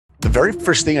very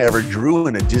first thing I ever drew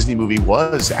in a Disney movie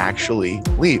was actually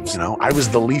leaves. I was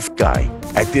the leaf guy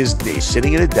at Disney,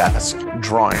 sitting at a desk,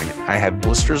 drawing. I had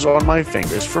blisters on my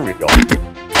fingers, for real.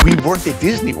 We worked at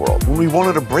Disney World. When we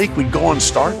wanted a break, we'd go on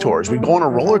Star Tours. We'd go on a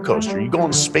roller coaster. You'd go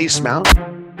on Space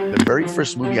Mountain. The very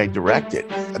first movie I directed,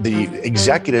 the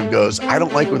executive goes, I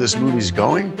don't like where this movie's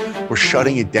going. We're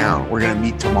shutting it down. We're going to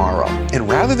meet tomorrow. And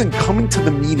rather than coming to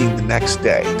the meeting the next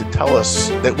day to tell us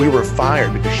that we were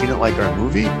fired because she didn't like our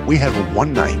movie, we had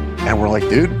one night and we're like,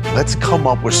 dude, let's come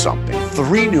up with something.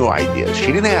 3 new ideas. She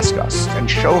didn't ask us, and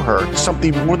show her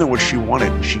something more than what she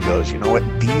wanted. And she goes, you know what?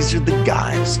 These are the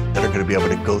guys that are going to be able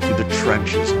to go through the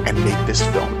trenches and make this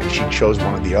film. And she chose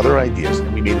one of the other ideas,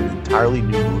 and we made an entirely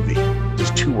new movie.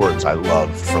 There's 2 words I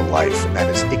love for life, and that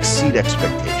is exceed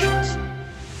expectations.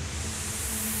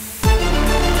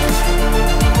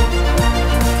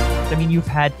 I mean, you've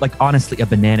had, honestly, a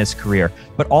bananas career,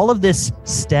 but all of this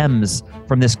stems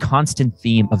from this constant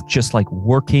theme of just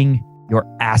working your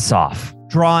ass off.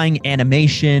 Drawing,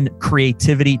 animation,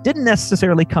 creativity didn't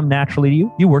necessarily come naturally to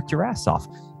you. You worked your ass off.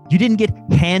 You didn't get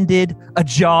handed a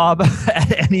job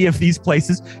at any of these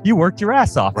places. You worked your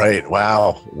ass off. Right.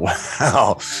 Wow.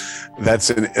 That's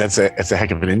a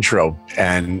heck of an intro,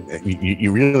 and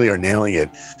you really are nailing it.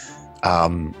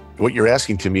 What you're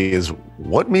asking to me is,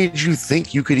 what made you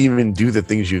think you could even do the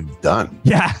things you've done?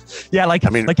 Yeah.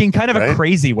 In kind of a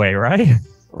crazy way, right?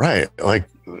 Right.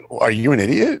 Are you an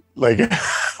idiot? Okay,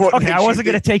 I wasn't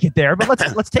going to take it there, but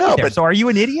let's take it there. So, are you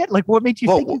an idiot? What made you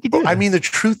think you could do that? I mean, the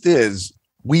truth is,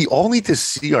 we all need to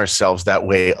see ourselves that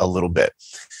way a little bit.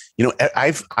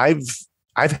 I've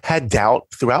had doubt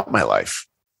throughout my life.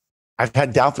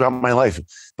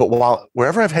 But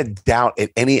wherever I've had doubt at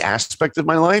any aspect of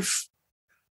my life,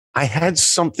 I had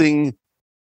something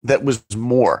that was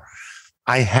more.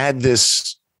 I had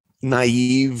this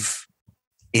naive,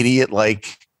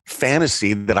 idiot-like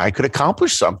fantasy that I could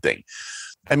accomplish something.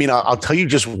 I mean, I'll tell you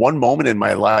just one moment in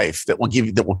my life that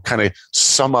will kind of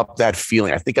sum up that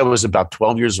feeling. I think I was about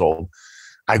 12 years old.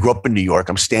 I grew up in New York.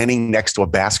 I'm standing next to a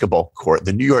basketball court.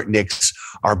 The New York Knicks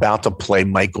are about to play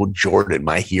Michael Jordan,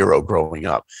 my hero growing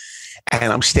up.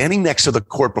 And I'm standing next to the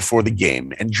court before the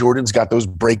game. And Jordan's got those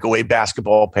breakaway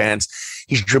basketball pants.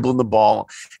 He's dribbling the ball,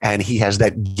 and he has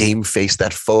that game face,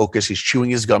 that focus. He's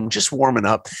chewing his gum, just warming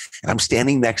up. And I'm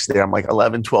standing next there. I'm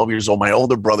 11, 12 years old. My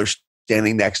older brother's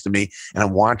standing next to me, and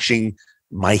I'm watching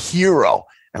my hero.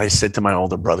 And I said to my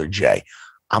older brother, Jay,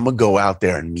 I'm going to go out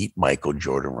there and meet Michael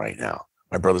Jordan right now.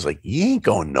 My brother's like, you ain't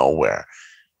going nowhere.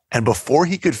 And before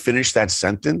he could finish that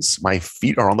sentence, my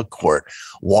feet are on the court,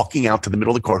 walking out to the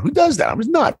middle of the court. Who does that? I was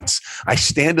nuts. I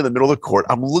stand in the middle of the court.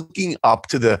 I'm looking up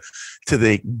to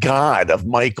the God of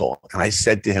Michael. And I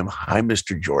said to him, hi,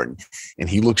 Mr. Jordan. And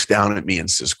he looks down at me and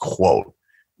says, quote,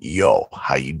 yo,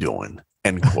 how you doing?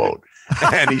 End quote.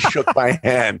 And he shook my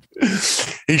hand.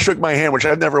 He shook my hand, which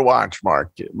I've never watched,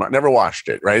 Mark. Never watched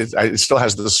it, right? It still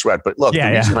has the sweat. But look,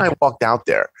 the reason I walked out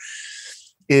there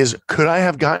is, could I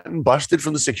have gotten busted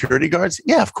from the security guards?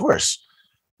 Yeah, of course.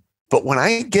 But when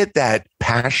I get that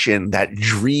passion, that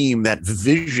dream, that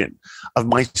vision of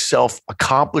myself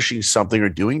accomplishing something or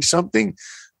doing something,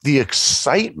 the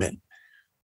excitement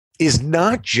is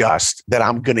not just that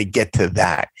I'm going to get to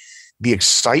that. The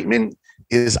excitement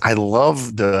is I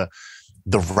love the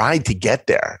ride to get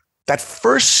there. That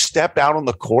first step out on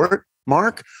the court,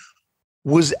 Mark,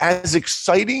 was as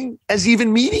exciting as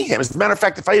even meeting him. As a matter of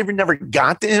fact, if I ever never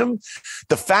got to him,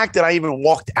 the fact that I even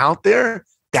walked out there,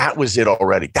 that was it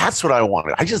already. That's what I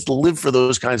wanted. I just live for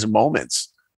those kinds of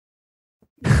moments.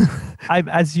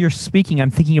 As you're speaking, I'm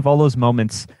thinking of all those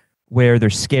moments where they're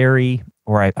scary,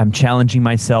 or I'm challenging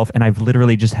myself, and I've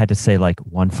literally just had to say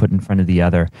one foot in front of the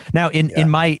other. Now,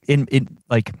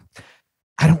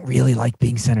 I don't really like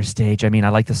being center stage. I mean, I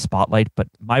like the spotlight, but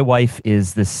my wife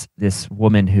is this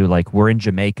woman who we're in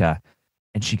Jamaica,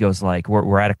 and she goes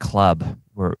we're at a club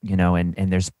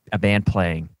and there's a band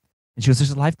playing, and she goes,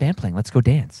 there's a live band playing. Let's go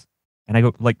dance. And I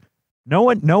go no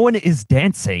one is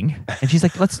dancing. And she's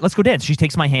like, let's go dance. She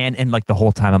takes my hand, and the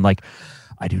whole time I'm like,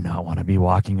 I do not want to be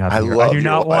walking up here. I do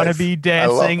not want to be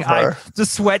dancing. The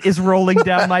sweat is rolling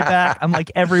down my back. I'm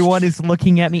like, everyone is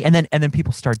looking at me. And then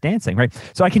people start dancing, right?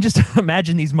 So I can just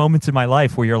imagine these moments in my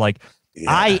life where you're like,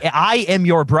 I am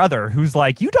your brother who's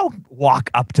like, you don't walk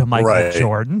up to Michael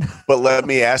Jordan. But let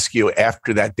me ask you,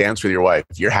 after that dance with your wife,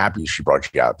 you're happy she brought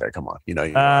you out there. Come on.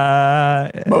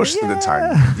 Most of the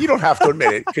time. You don't have to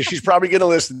admit it, because she's probably going to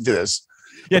listen to this.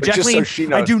 Yeah, Jacqueline,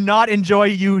 I do not enjoy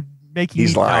you making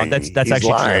He's me, lying. no, that's He's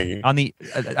actually lying.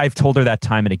 true. I've told her that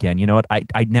time and again. You know what?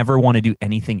 I never want to do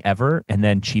anything ever, and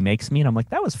then she makes me, and I'm like,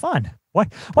 that was fun. Why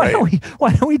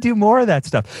don't we do more of that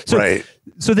stuff? So Right.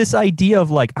 so this idea of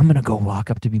like, I'm gonna go walk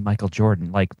up to be Michael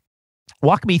Jordan, like,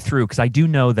 walk me through, because I do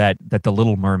know that The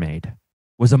Little Mermaid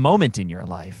was a moment in your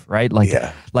life, right? Like,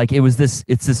 Yeah. like it's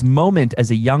this moment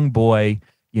as a young boy.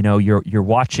 You know, you're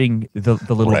watching the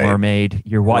Little Right. Mermaid.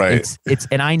 Right. It's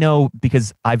and I know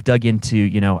because I've dug into,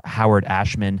 you know, Howard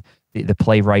Ashman, the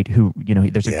playwright, who, you know,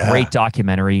 there's a Yeah. great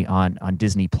documentary on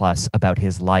Disney Plus about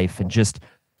his life and just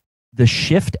the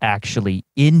shift actually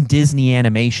in Disney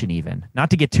animation, even not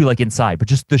to get too like inside, but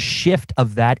just the shift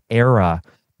of that era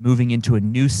moving into a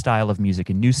new style of music,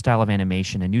 a new style of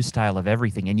animation, a new style of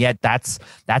everything. And yet that's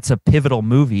a pivotal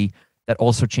movie that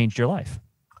also changed your life.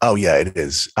 Oh yeah, it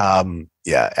is.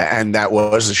 Yeah, and that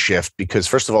was a shift because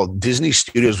first of all, Disney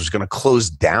Studios was going to close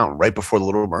down right before The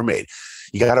Little Mermaid.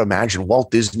 You got to imagine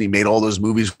Walt Disney made all those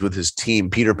movies with his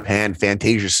team: Peter Pan,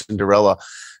 Fantasia, Cinderella.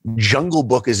 Jungle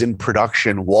Book is in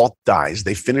production. Walt dies.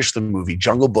 They finish the movie.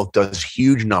 Jungle Book does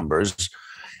huge numbers,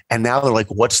 and now they're like,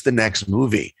 "What's the next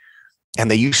movie?" And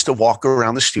they used to walk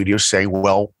around the studio saying,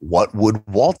 "Well, what would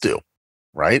Walt do?"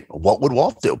 Right? What would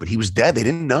Walt do? But he was dead. They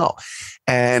didn't know.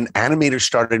 And animators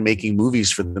started making movies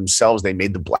for themselves. They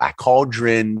made The Black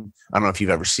Cauldron. I don't know if you've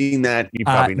ever seen that. You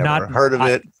probably never heard of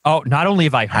it. Not only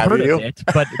have I heard of it,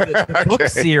 but the book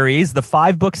series, the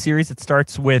 5-book series, it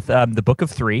starts with the Book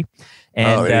of Three,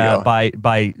 and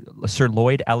by Sir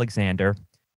Lloyd Alexander.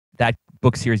 That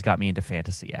book series got me into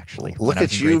fantasy, actually. Look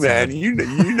at you, man. You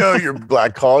know your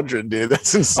Black Cauldron, dude.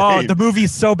 That's insane. Oh, the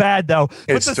movie's so bad, though.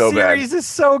 It's but the so bad. series is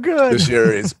so good. The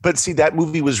series. But see, that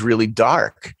movie was really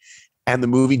dark. And the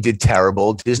movie did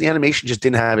terrible. Disney Animation just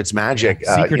didn't have its magic.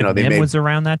 Secret of Nim was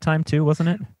around that time, too, wasn't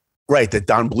it? Right, that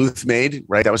Don Bluth made.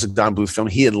 Right, that was a Don Bluth film.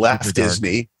 He had left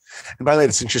Disney. And by the way,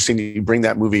 it's interesting you bring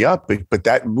that movie up. But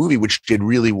that movie, which did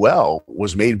really well,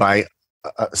 was made by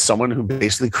someone who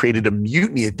basically created a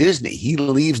mutiny at Disney. He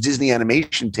leaves Disney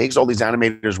Animation, takes all these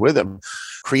animators with him,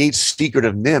 creates Secret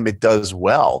of Nim. It does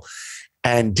well.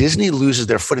 And Disney loses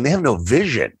their footing. They have no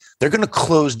vision. They're going to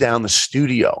close down the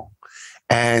studio.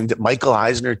 And Michael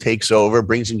Eisner takes over,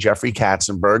 brings in Jeffrey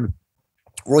Katzenberg.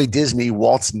 Roy Disney,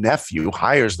 Walt's nephew,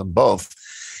 hires them both.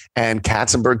 And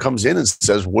Katzenberg comes in and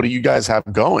says, "What do you guys have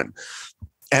going?"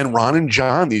 And Ron and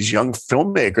John, these young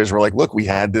filmmakers, were like, "Look, we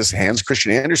had this Hans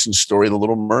Christian Andersen story, The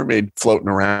Little Mermaid, floating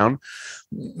around.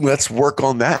 Let's work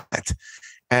on that."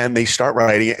 And they start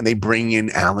writing it, and they bring in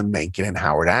Alan Menken and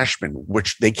Howard Ashman,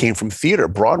 which they came from theater,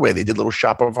 Broadway. They did Little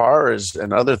Shop of Horrors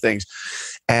and other things.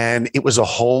 And it was a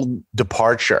whole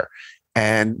departure.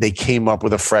 And they came up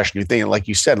with a fresh new thing. And like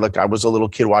you said, look, I was a little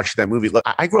kid watching that movie. Look,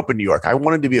 I grew up in New York. I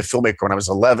wanted to be a filmmaker when I was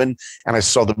 11, and I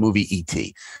saw the movie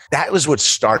E.T. That was what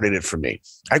started it for me.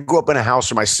 I grew up in a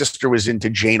house where my sister was into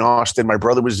Jane Austen. My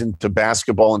brother was into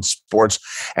basketball and sports.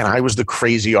 And I was the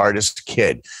crazy artist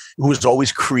kid who was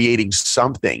always creating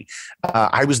something.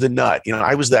 I was the nut. You know,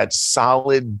 I was that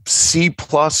solid C+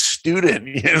 student.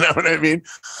 You know what I mean?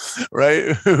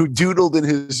 Right? Who doodled in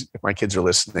his, if my kids are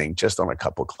listening, just on a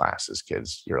couple classes,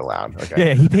 kids, you're allowed. Okay.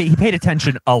 Yeah, he paid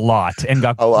attention a lot and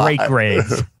got great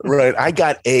grades. Right. I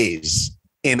got A's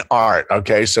in art.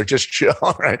 Okay. So just chill.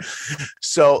 Right.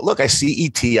 So look, I see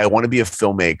E.T. I want to be a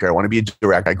filmmaker. I want to be a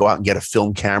director. I go out and get a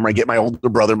film camera. I get my older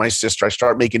brother, my sister. I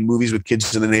start making movies with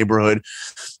kids in the neighborhood.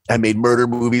 I made murder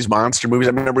movies, monster movies.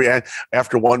 I remember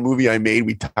after one movie I made,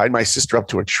 we tied my sister up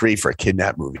to a tree for a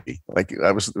kidnap movie. Like it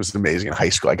was amazing. In high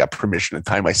school, I got permission to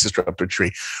tie my sister up to a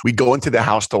tree. We go into the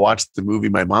house to watch the movie.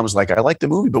 My mom was like, "I like the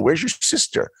movie, but where's your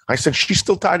sister?" I said, "She's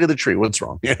still tied to the tree. What's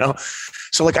wrong?" You know?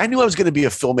 So like I knew I was going to be a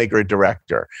filmmaker, a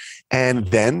director. And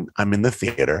then I'm in the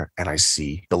theater and I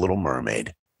see The Little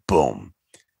Mermaid. Boom.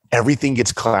 Everything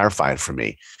gets clarified for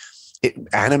me.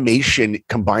 Animation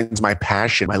combines my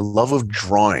passion, my love of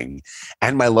drawing,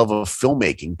 and my love of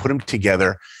filmmaking, put them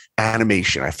together.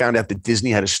 Animation. I found out that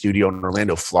Disney had a studio in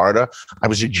Orlando, Florida. I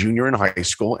was a junior in high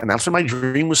school, and that's when my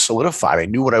dream was solidified. I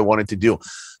knew what I wanted to do,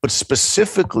 but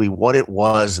specifically what it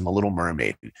was in The Little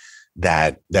Mermaid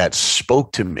that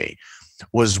spoke to me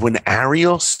was when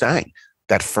Ariel sang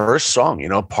that first song, you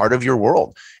know, Part of Your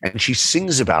World. And she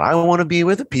sings about, I want to be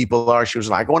where the people are. She was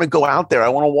like, I want to go out there. I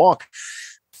want to walk.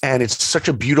 And it's such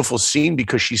a beautiful scene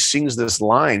because she sings this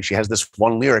line. She has this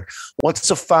one lyric.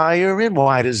 What's a fire and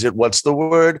why does it? What's the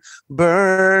word?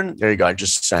 Burn. There you go. I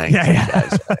just sang. Yeah.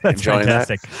 Guys. That's enjoying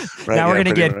fantastic. That? Right? Now we're going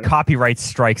to get much. Copyright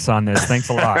strikes on this. Thanks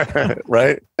a lot.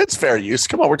 Right? It's fair use.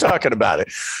 Come on, we're talking about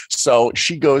it. So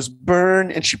she goes,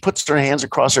 burn, and she puts her hands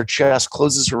across her chest,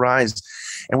 closes her eyes.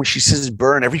 And when she says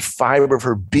burn, every fiber of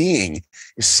her being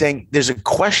is saying, there's a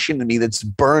question to me that's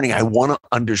burning. I want to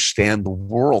understand the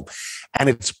world. And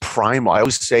it's primal. I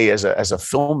always say as a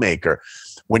filmmaker,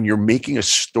 when you're making a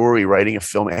story, writing a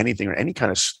film, anything or any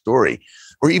kind of story,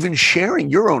 or even sharing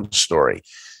your own story,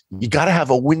 you got to have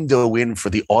a window in for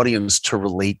the audience to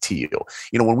relate to you.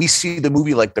 You know, when we see the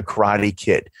movie like The Karate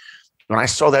Kid, when I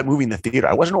saw that movie in the theater,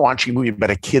 I wasn't watching a movie about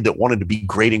a kid that wanted to be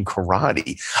great in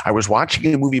karate. I was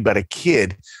watching a movie about a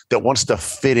kid that wants to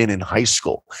fit in high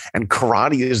school. And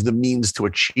karate is the means to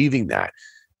achieving that.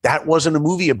 That wasn't a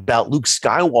movie about Luke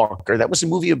Skywalker. That was a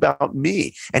movie about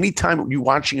me. Anytime you're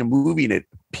watching a movie and it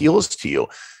appeals to you,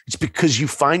 it's because you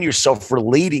find yourself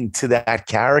relating to that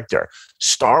character.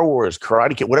 Star Wars,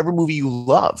 Karate Kid, whatever movie you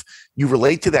love, you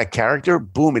relate to that character,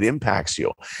 boom, it impacts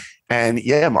you. And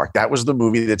yeah, Mark, that was the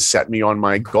movie that set me on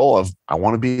my goal of, I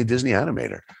want to be a Disney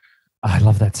animator. I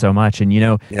love that so much. And, you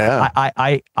know, yeah.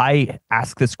 I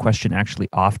ask this question actually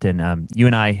often. You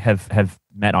and I have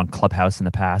met on Clubhouse in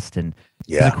the past, and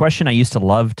yeah. It's a question I used to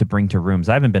love to bring to rooms.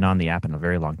 I haven't been on the app in a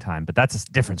very long time, but that's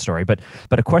a different story. But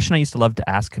a question I used to love to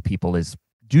ask people is,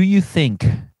 do you think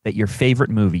that your favorite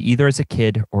movie, either as a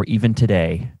kid or even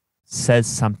today, says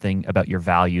something about your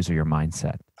values or your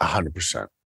mindset? 100%.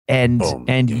 And Boom.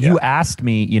 You asked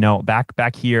me, you know,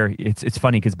 back here, it's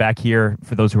funny because back here,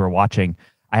 for those who are watching,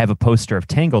 I have a poster of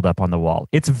Tangled up on the wall.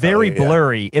 It's very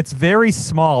blurry. It's very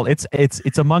small. It's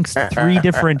amongst three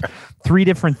different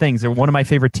things. They're one of my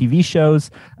favorite TV shows,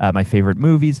 my favorite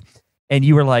movies. And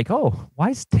you were like, "Oh, why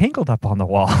is Tangled up on the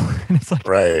wall?" And it's like,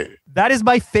 right. That is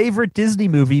my favorite Disney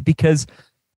movie because,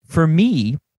 for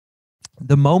me,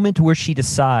 the moment where she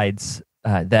decides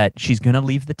that she's going to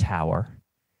leave the tower.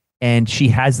 And she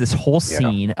has this whole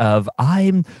scene of,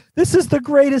 this is the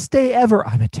greatest day ever.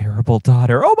 I'm a terrible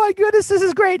daughter. Oh my goodness, this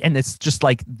is great. And it's just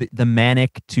like the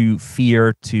manic to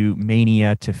fear to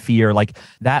mania to fear, like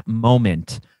that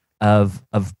moment of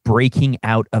breaking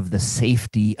out of the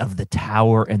safety of the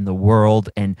tower and the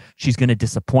world. And she's going to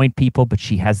disappoint people, but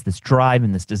she has this drive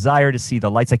and this desire to see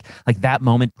the lights. Like that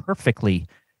moment perfectly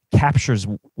captures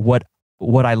what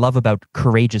I love about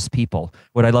courageous people,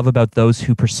 what I love about those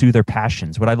who pursue their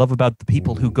passions, what I love about the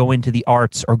people who go into the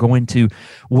arts or go into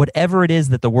whatever it is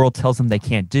that the world tells them they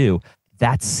can't do.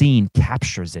 That scene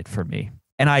captures it for me.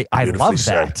 And I love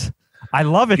that. I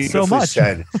love it so much.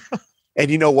 And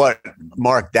you know what,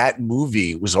 Mark, that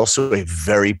movie was also a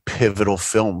very pivotal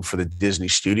film for the Disney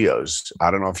Studios. I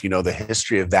don't know if you know the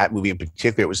history of that movie in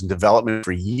particular. It was in development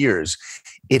for years.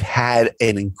 It had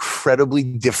an incredibly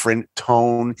different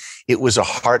tone. It was a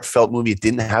heartfelt movie.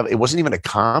 It wasn't even a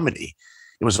comedy.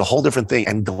 It was a whole different thing.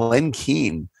 And Glenn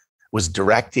Keane was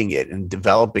directing it and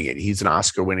developing it. He's an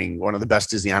Oscar-winning, one of the best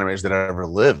Disney animators that ever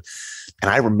lived. And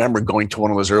I remember going to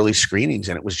one of those early screenings,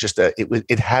 and it was just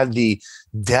it had the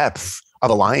depth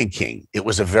of a Lion King. It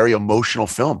was a very emotional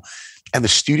film. And the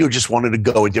studio just wanted to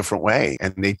go a different way.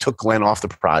 And they took Glenn off the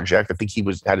project. I think he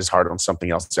had his heart on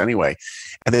something else anyway.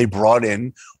 And they brought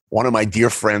in one of my dear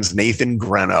friends, Nathan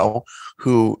Greno,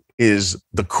 who is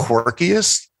the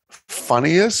quirkiest,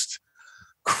 funniest,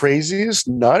 craziest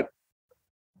nut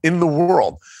in the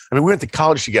world. I mean, we went to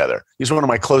college together. He's one of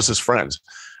my closest friends.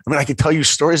 I mean, I can tell you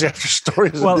stories after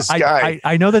stories of this guy.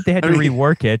 I know that they had to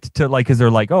rework it to because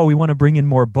they're like, oh, we want to bring in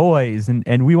more boys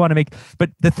and we want to make. But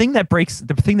the thing that breaks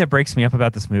me up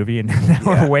about this movie, and now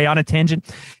we're way on a tangent,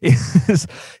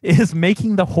 is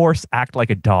making the horse act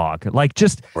like a dog, like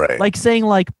just like saying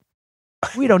like,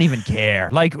 we don't even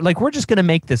care. Like we're just gonna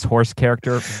make this horse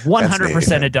character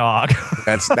 100% a dog.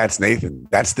 That's Nathan.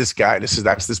 That's this guy.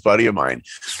 That's this buddy of mine.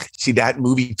 See, that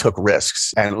movie took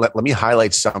risks. And let me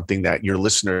highlight something that your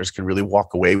listeners can really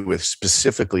walk away with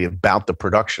specifically about the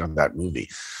production of that movie.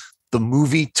 The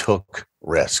movie took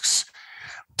risks.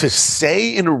 To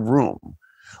say in a room,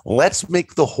 let's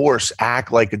make the horse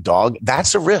act like a dog,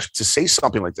 that's a risk to say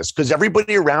something like this. Because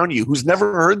everybody around you who's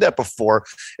never heard that before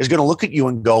is going to look at you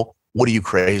and go, what are you,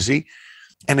 crazy?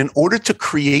 And in order to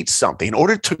create something, in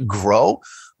order to grow,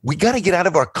 we got to get out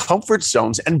of our comfort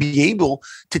zones and be able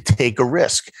to take a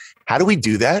risk. How do we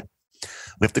do that?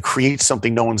 We have to create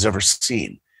something no one's ever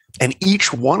seen. And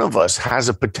each one of us has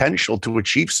a potential to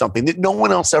achieve something that no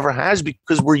one else ever has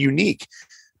because we're unique.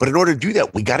 But in order to do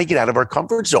that, we got to get out of our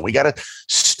comfort zone. We got to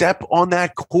step on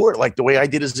that court like the way I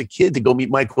did as a kid to go meet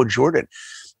Michael Jordan.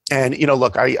 And, you know,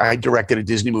 look, I directed a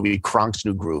Disney movie, Kronk's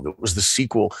New Groove. It was the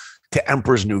sequel to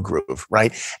Emperor's New Groove,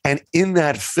 right? And in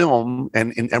that film,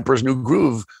 and in Emperor's New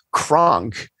Groove,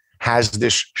 Kronk has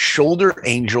this shoulder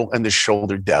angel and the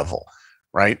shoulder devil,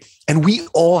 right? And we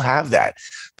all have that.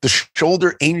 The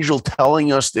shoulder angel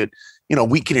telling us that, you know,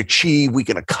 we can achieve, we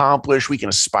can accomplish, we can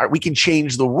aspire, we can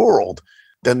change the world.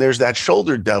 then there's that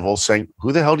shoulder devil saying,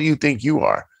 who the hell do you think you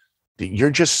are?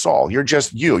 You're just Saul. You're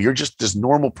just you. You're just this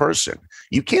normal person.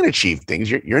 You can't achieve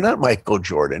things. You're not Michael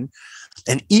Jordan.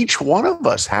 And each one of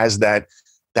us has that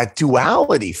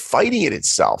duality fighting in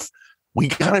itself. We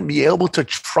got to be able to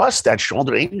trust that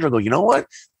shoulder angel. Go, you know what?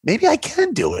 Maybe I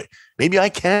can do it. Maybe I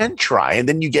can try. And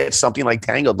then you get something like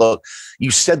Tangled. Look, you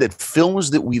said that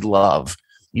films that we love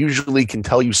usually can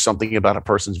tell you something about a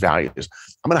person's values.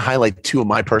 I'm going to highlight two of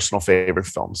my personal favorite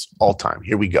films all time.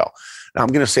 Here we go. Now I'm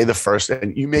going to say the first,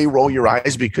 and you may roll your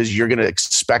eyes because you're going to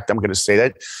expect I'm going to say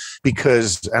that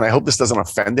because, and I hope this doesn't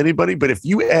offend anybody, but if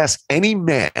you ask any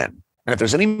man, and if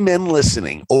there's any men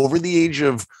listening over the age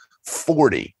of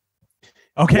 40.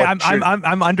 Okay,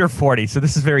 I'm under 40, so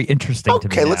this is very interesting to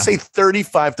me. Okay, let's say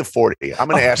 35 to 40. I'm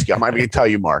going to ask you. I'm going to tell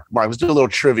you, Mark. Let's do a little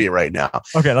trivia right now.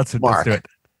 Okay, let's do it.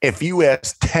 If you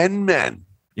ask 10 men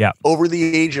over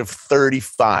the age of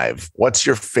 35, what's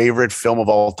your favorite film of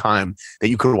all time that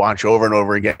you could watch over and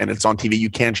over again? It's on TV.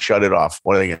 You can't shut it off.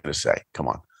 What are they going to say? Come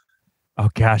on. Oh,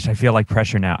 gosh, I feel like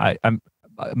pressure now.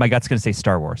 My gut's going to say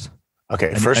Star Wars.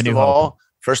 Okay, first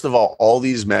of all, all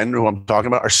these men who I'm talking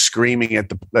about are screaming at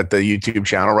the YouTube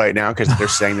channel right now because they're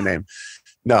saying the name.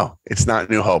 No, it's not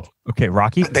New Hope. Okay,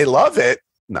 Rocky. They love it.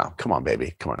 No, come on,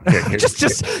 baby. Come on. Here's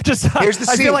the scene.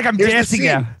 I feel like I'm dancing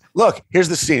now. Look, here's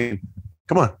the scene.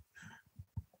 Come on.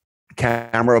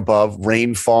 Camera above,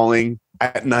 rain falling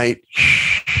at night.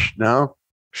 No?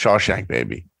 Shawshank,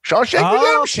 baby. Shawshank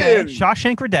Redemption. Okay.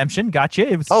 Shawshank Redemption. Gotcha.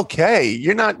 It was okay.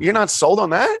 You're not sold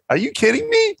on that? Are you kidding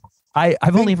me?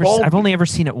 I've only ever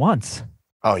seen it once.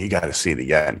 Oh, you got to see it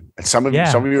again. And some of you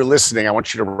are listening. I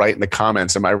want you to write in the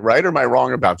comments. Am I right or am I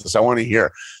wrong about this? I want to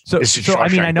hear. So I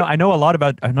mean, I know a lot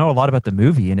about the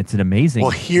movie, and it's an amazing.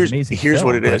 Well, here's film,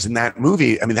 what it is. And that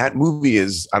movie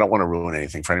is. I don't want to ruin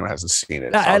anything for anyone who hasn't seen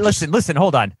it. Listen.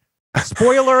 Hold on.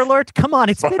 Spoiler alert! Come on,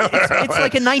 it's like a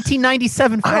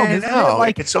 1997 film. I know.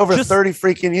 Like it's over 30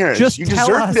 freaking years. You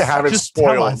deserve to have it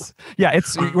spoiled. Yeah,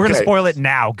 we're gonna spoil it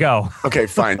now. Go. Okay,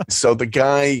 fine. So the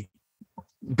guy.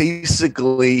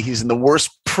 Basically, he's in the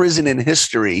worst prison in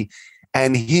history,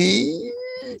 and he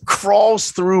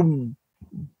crawls through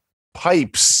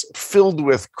pipes filled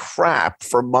with crap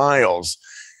for miles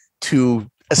to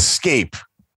escape.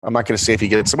 I'm not going to say if he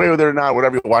gets away with it or not.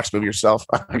 Whatever, you watch the movie yourself.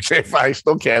 Okay, I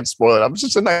still can't spoil it. I'm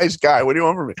just a nice guy. What do you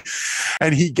want from me?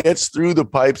 And he gets through the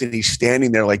pipes, and he's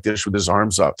standing there like this with his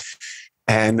arms up.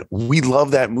 And we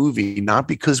love that movie, not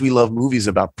because we love movies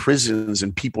about prisons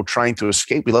and people trying to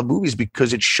escape. We love movies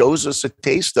because it shows us a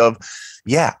taste of,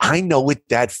 yeah, I know what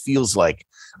that feels like.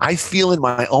 I feel in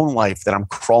my own life that I'm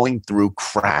crawling through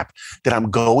crap, that I'm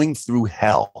going through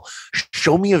hell.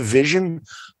 Show me a vision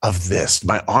of this,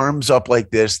 my arms up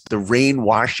like this, the rain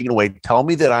washing away. Tell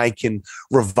me that I can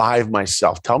revive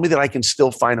myself. Tell me that I can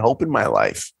still find hope in my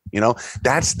life. You know,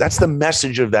 that's the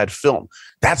message of that film.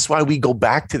 That's why we go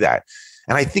back to that.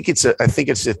 And I think it's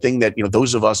a thing that, you know,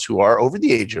 those of us who are over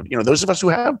the age of, you know, those of us who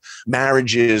have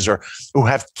marriages or who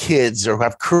have kids or who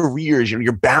have careers, you know,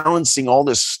 you're balancing all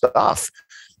this stuff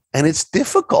and it's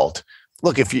difficult.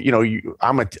 Look, if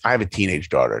I have a teenage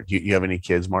daughter. You have any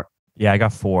kids, Mark? Yeah, I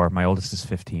got 4. My oldest is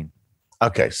 15.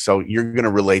 Okay. So you're going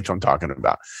to relate to what I'm talking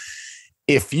about.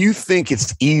 If you think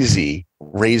it's easy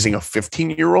raising a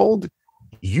 15-year-old,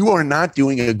 you are not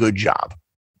doing a good job.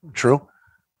 True?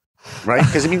 Right?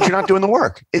 Because it means you're not doing the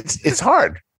work. It's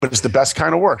hard, but it's the best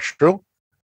kind of work. True?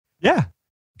 Yeah.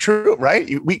 True, right?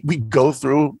 We go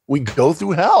through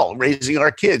hell raising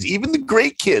our kids, even the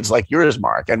great kids like yours,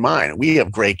 Mark, and mine. We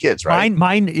have great kids, right?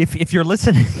 Mine. If you're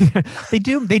listening, they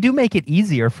do make it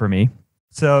easier for me.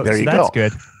 So that's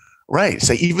good. Right.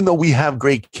 So even though we have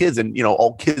great kids, and you know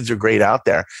all kids are great out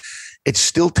there, it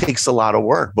still takes a lot of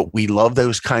work. But we love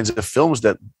those kinds of films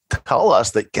that tell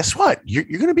us that, guess what? You're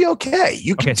going to be okay.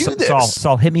 You can do this.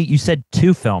 Saul, hit me. You said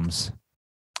 2 films.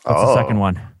 What's the second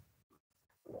one?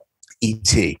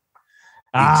 E.T.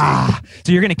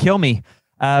 So you're going to kill me.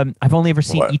 I've only ever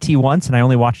seen E.T. once, and I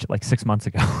only watched it like 6 months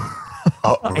ago.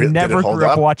 Really? I never grew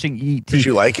up watching E.T. Did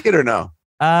you like it or no?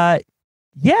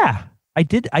 Yeah, I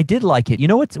did. I did like it. You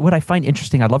know what I find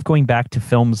interesting? I love going back to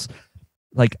films.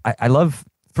 Like I love.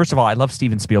 First of all, I love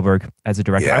Steven Spielberg as a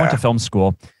director. Yeah. I went to film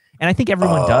school. And I think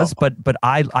everyone does, but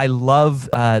I love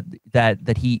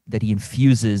that he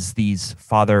infuses these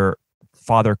father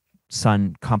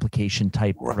son complication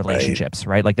type relationships,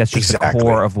 right? Like that's just the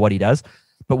core of what he does.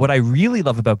 But what I really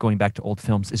love about going back to old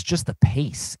films is just the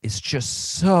pace is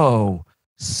just so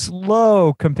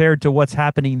slow compared to what's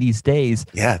happening these days.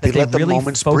 Yeah, they let the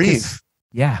moments breathe.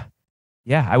 Yeah.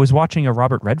 I was watching a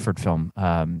Robert Redford film,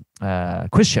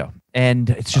 Quiz Show, and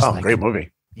it's just great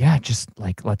movie. yeah, just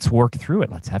like let's work through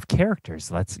it. Let's have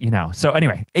characters. Let's, So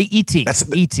anyway, E.T. That's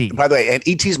E.T. By the way, and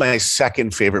E.T. is my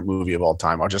second favorite movie of all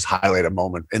time. I'll just highlight a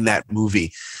moment in that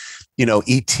movie.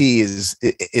 E.T. is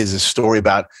a story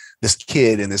about this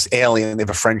kid and this alien. They have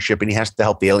a friendship, and he has to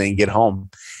help the alien get home.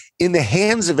 In the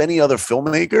hands of any other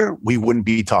filmmaker, we wouldn't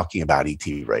be talking about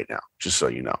E.T. right now, just so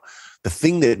you know. The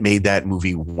thing that made that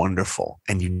movie wonderful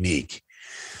and unique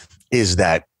is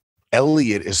that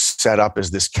Elliot is set up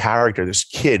as this character, this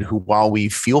kid who, while we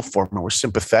feel for him and we're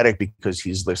sympathetic because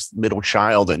he's this middle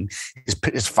child and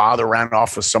his father ran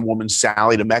off with some woman,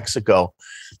 Sally, to Mexico,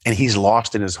 and he's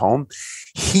lost in his home,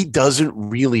 he doesn't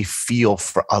really feel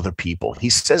for other people. He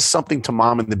says something to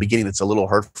mom in the beginning that's a little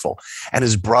hurtful. And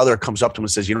his brother comes up to him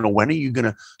and says, when are you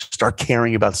going to start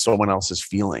caring about someone else's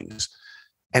feelings?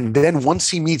 And then once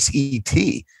he meets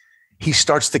E.T., he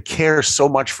starts to care so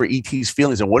much for E.T.'s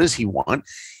feelings. And what does he want?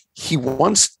 He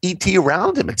wants E.T.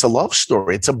 around him. It's a love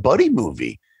story. It's a buddy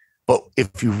movie. But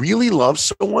if you really love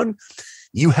someone,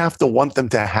 you have to want them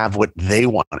to have what they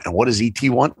want. And what does E.T.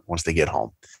 want once they get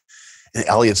home? And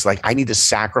Elliot's like, I need to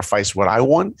sacrifice what I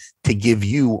want to give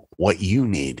you what you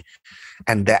need.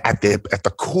 And that at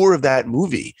the core of that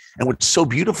movie, and what's so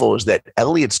beautiful is that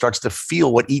Elliot starts to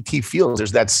feel what E.T. feels.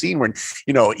 There's that scene when,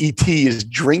 E.T. is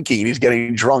drinking, he's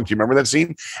getting drunk. You remember that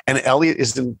scene? And Elliot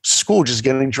is in school just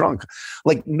getting drunk.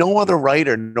 Like no other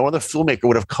writer, no other filmmaker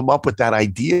would have come up with that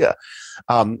idea.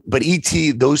 But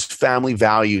E.T., those family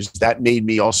values, that made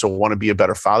me also want to be a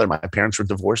better father. My parents were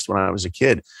divorced when I was a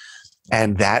kid.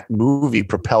 And that movie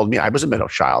propelled me. I was a middle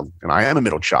child, and I am a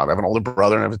middle child. I have an older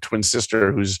brother, and I have a twin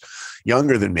sister who's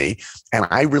younger than me. And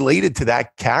I related to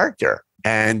that character.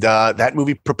 And that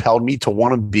movie propelled me to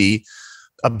want to be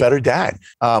a better dad.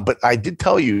 But I did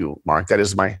tell you, Mark, that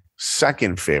is my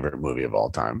second favorite movie of all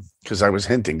time, because I was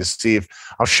hinting to see if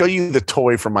I'll show you the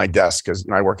toy from my desk, because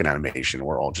I work in animation.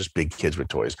 We're all just big kids with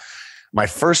toys. My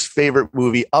first favorite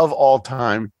movie of all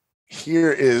time.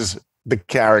 Here is the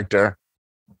character.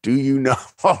 Do you know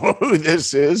who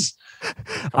this is?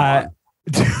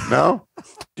 No?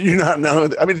 Do you not know?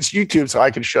 I mean, it's YouTube, so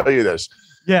I can show you this.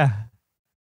 Yeah.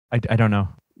 I don't know.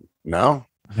 No?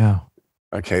 No.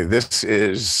 Okay, this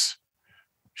is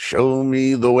Show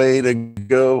Me the Way to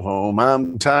Go Home.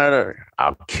 I'm tired.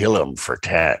 I'll kill him for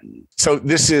 10. So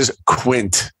this is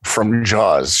Quint from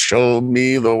Jaws. Show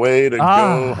me the way to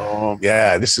go home.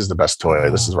 Yeah, this is the best toy.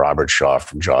 This is Robert Shaw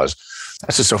from Jaws.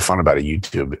 That's just so fun about a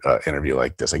YouTube interview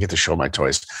like this. I get to show my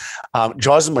toys.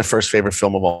 Jaws is my first favorite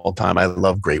film of all time. I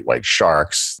love great white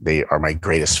sharks. They are my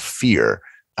greatest fear,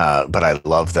 but I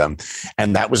love them.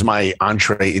 And that was my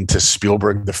entree into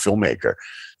Spielberg, the filmmaker.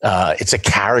 It's a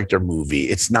character movie.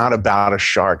 It's not about a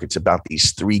shark. It's about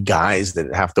these three guys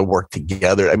that have to work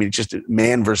together. I mean, it's just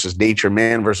man versus nature,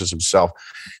 man versus himself.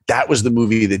 That was the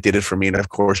movie that did it for me. And of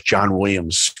course, John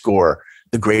Williams' score,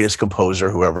 the greatest composer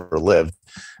who ever lived.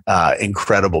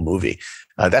 Incredible movie.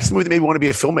 That's the movie that made me want to be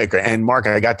a filmmaker. And Mark,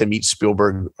 I got to meet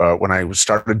Spielberg when I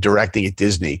started directing at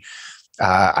Disney.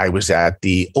 I was at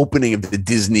the opening of the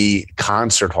Disney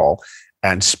concert hall,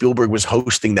 and Spielberg was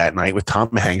hosting that night with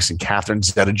Tom Hanks and Catherine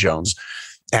Zeta-Jones.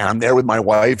 And I'm there with my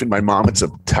wife and my mom. It's a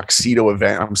tuxedo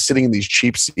event. I'm sitting in these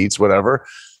cheap seats, whatever.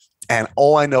 And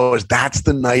all I know is that's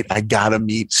the night I got to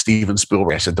meet Steven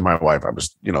Spielberg. I said to my wife, I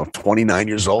was, 29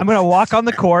 years old. I'm going to walk on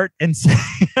the court and say,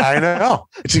 I know.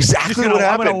 It's exactly what happened.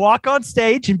 I'm going to walk on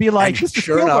stage and be like, Mr.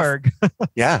 Spielberg.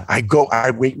 Yeah.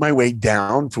 I make my way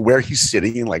down to where he's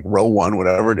sitting in like row one,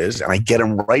 whatever it is. And I get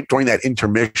him right during that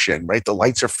intermission, right? The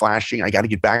lights are flashing. I got to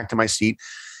get back to my seat.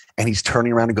 And he's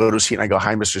turning around to go to a seat. And I go,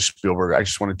 hi, Mr. Spielberg. I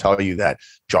just want to tell you that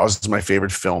Jaws is my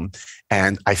favorite film.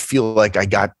 And I feel like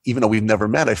even though we've never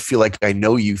met, I feel like I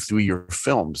know you through your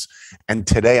films. And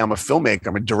today I'm a filmmaker.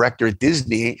 I'm a director at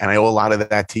Disney. And I owe a lot of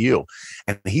that to you.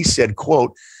 And he said,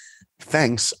 quote,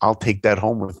 thanks. I'll take that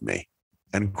home with me.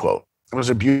 End quote. It was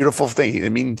a beautiful thing.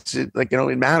 It means it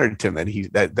mattered to him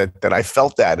that I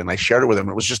felt that. And I shared it with him.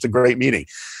 It was just a great meeting.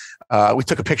 We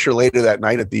took a picture later that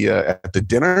night at the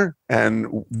dinner,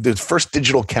 and the first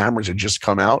digital cameras had just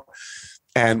come out,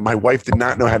 and my wife did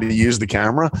not know how to use the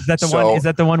camera. Is that the one? Is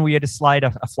that the one where you had to slide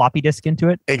a floppy disk into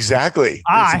it? Exactly.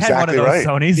 I had one of those right.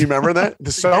 Sonys. You remember that?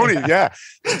 The Sony, yeah.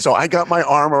 So I got my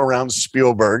arm around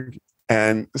Spielberg,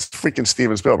 and it's freaking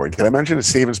Steven Spielberg. Did I mention it's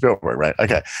Steven Spielberg, right?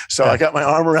 Okay. So I got my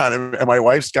arm around him, and my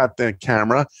wife's got the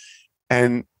camera,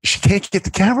 and she can't get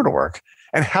the camera to work.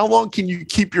 And how long can you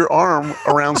keep your arm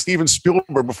around Steven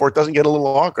Spielberg before it doesn't get a little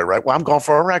awkward, right? Well, I'm going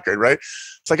for a record, right?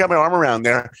 So I got my arm around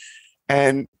there,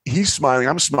 and he's smiling.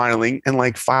 I'm smiling. And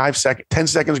like 10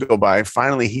 seconds go by.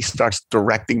 Finally, he starts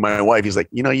directing my wife. He's like,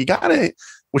 you got to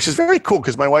which is very cool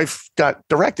because my wife got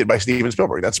directed by Steven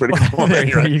Spielberg. That's pretty cool.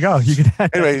 there you go. You can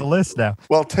add anyway, that to the list now.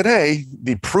 Well, today,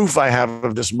 the proof I have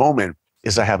of this moment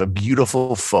is I have a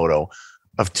beautiful photo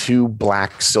of two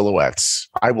black silhouettes.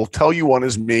 I will tell you one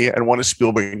is me and one is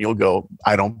Spielberg, and you'll go,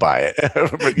 I don't buy it.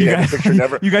 But yeah, the picture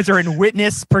never. You guys are in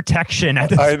witness protection.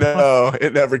 I know.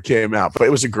 It never came out, but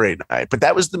it was a great night. But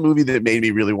that was the movie that made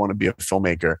me really want to be a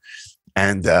filmmaker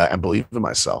and believe in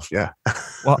myself. Yeah.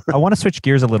 Well, I want to switch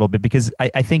gears a little bit because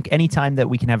I think anytime that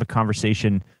we can have a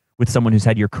conversation with someone who's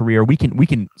had your career, we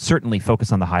can certainly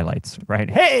focus on the highlights, right?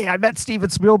 Hey, I met Steven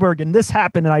Spielberg and this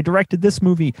happened and I directed this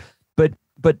movie.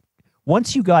 But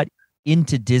once you got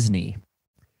into Disney,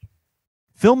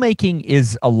 filmmaking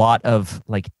is a lot of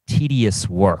like tedious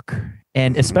work.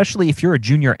 And especially if you're a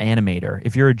junior animator,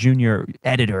 if you're a junior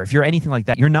editor, if you're anything like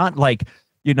that, you're not like,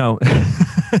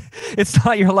 it's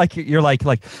not you're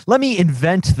like let me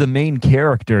invent the main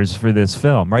characters for this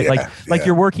film, right? Like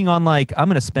you're working on like, I'm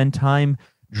going to spend time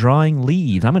drawing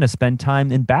leaves. I'm going to spend time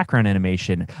in background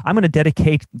animation. I'm going to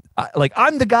dedicate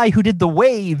I'm the guy who did the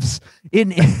waves in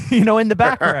the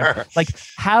background. Like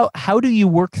how do you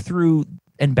work through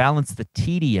and balance the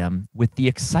tedium with the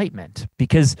excitement?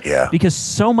 Because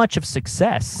so much of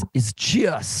success is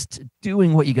just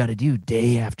doing what you got to do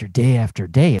day after day after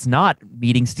day. It's not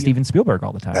meeting Steven Spielberg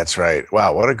all the time. That's right.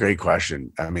 Wow, what a great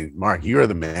question. I mean, Mark, you are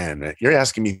the man. You're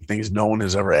asking me things no one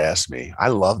has ever asked me. I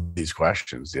love these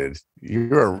questions, dude.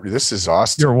 This is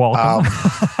awesome. You're welcome.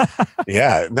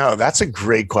 Yeah, no, that's a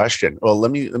great question. Well,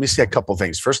 let me say a couple of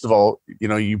things. First of all,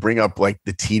 you bring up like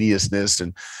the tediousness,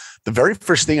 and the very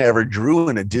first thing I ever drew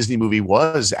in a Disney movie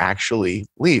was actually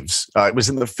leaves. It was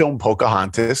in the film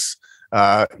Pocahontas.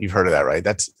 You've heard of that, right?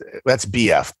 That's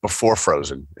BF, before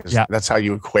Frozen. That's how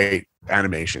you equate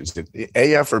animations.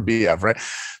 AF or BF, right?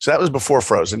 So that was before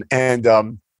Frozen. And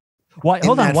why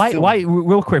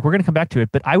real quick, we're going to come back to it,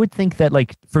 but I would think that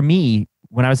like for me,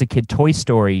 when I was a kid, Toy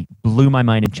Story blew my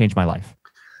mind and changed my life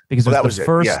because it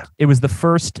was the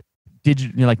first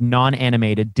digital,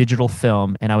 non-animated digital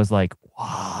film, and I was like,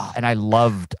 wow, and I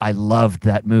loved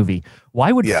that movie.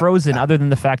 Why would Frozen, other than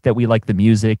the fact that we like the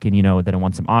music and that it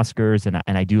won some Oscars,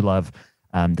 and I do love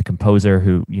the composer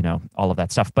who all of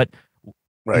that stuff, but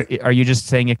right? Are you just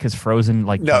saying it because Frozen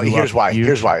no? Here's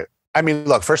why. I mean,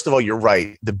 look, first of all, you're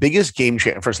right. The biggest game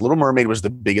changer, first, Little Mermaid was the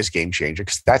biggest game changer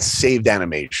because that saved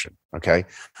animation. Okay.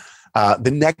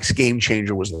 The next game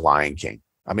changer was Lion King.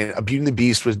 I mean, Beauty and the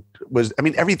Beast was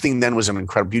everything then was an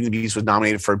incredible. Beauty and the Beast was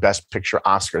nominated for Best Picture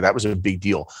Oscar. That was a big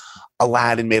deal.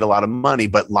 Aladdin made a lot of money,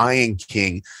 but Lion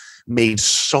King made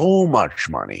so much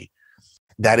money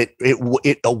that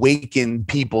it awakened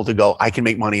people to go, I can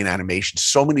make money in animation.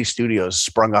 So many studios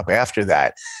sprung up after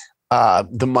that.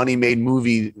 The money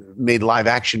made live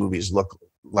action movies look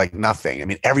like nothing. I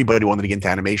mean, everybody wanted to get into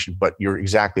animation, but you're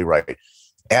exactly right.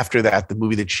 After that, the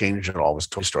movie that changed it all was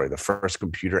Toy Story, the first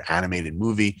computer animated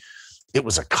movie. It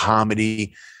was a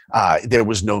comedy. There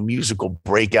was no musical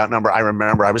breakout number. I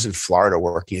remember I was in Florida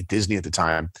working at Disney at the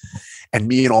time, and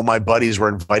me and all my buddies were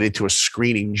invited to a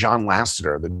screening. John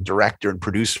Lasseter, the director and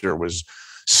producer, was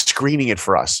screening it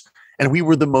for us. And we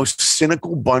were the most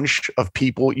cynical bunch of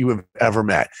people you have ever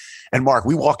met. And Mark,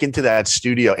 we walk into that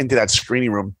studio, into that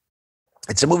screening room.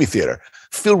 It's a movie theater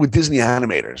filled with Disney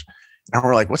animators. And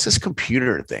we're like, what's this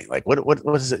computer thing? Like, what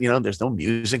is it? There's no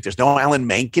music. There's no Alan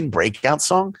Menken breakout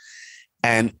song.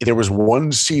 And there was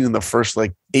one scene in the first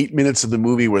 8 minutes of the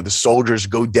movie where the soldiers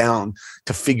go down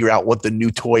to figure out what the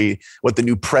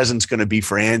new present's going to be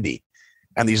for Andy.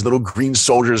 And these little green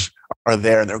soldiers are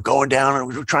there and they're going down and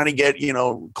we're trying to get,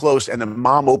 close. And the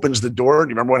mom opens the door. Do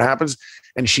you remember what happens?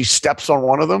 And she steps on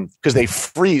one of them because they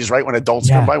freeze right when adults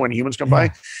come by, when humans come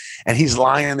by. And he's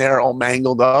lying there all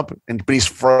mangled up, but he's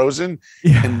frozen.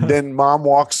 Yeah. And then mom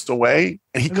walks away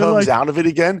and he comes out of it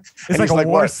again. It's like a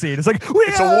war scene. It's like,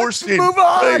 it's a war scene. Move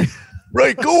on.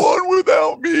 Right. Go on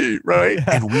without me. Right.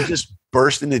 Yeah. And we just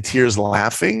burst into tears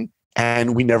laughing.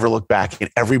 And we never looked back, and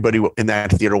everybody in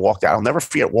that theater walked out. I'll never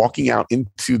forget walking out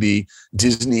into the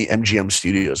Disney MGM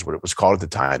Studios, what it was called at the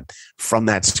time, from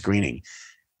that screening,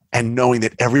 and knowing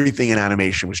that everything in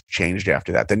animation was changed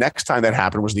after that. The next time that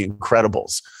happened was The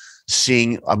Incredibles,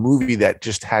 seeing a movie that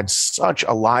just had such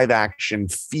a live action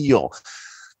feel.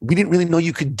 We didn't really know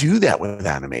you could do that with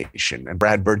animation. And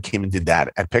Brad Bird came and did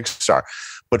that at Pixar.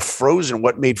 But Frozen,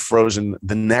 what made Frozen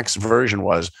the next version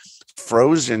was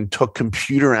Frozen took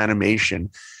computer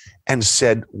animation and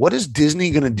said, what is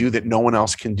Disney going to do that no one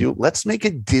else can do? Let's make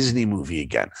a Disney movie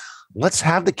again. Let's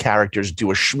have the characters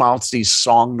do a schmaltzy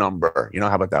song number. You know,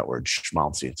 how about that word,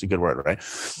 schmaltzy? It's a good word, right?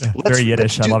 Very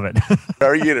Yiddish. I love it.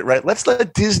 Very Yiddish, right? Let's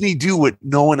let Disney do what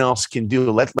no one else can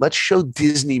do. Let's show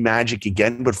Disney magic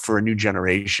again, but for a new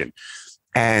generation.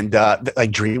 And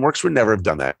like DreamWorks would never have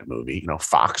done that movie. You know,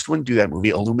 Fox wouldn't do that movie.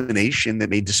 Illumination that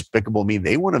made Despicable Me,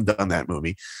 they wouldn't have done that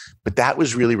movie. But that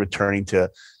was really returning to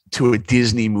a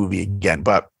Disney movie again.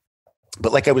 But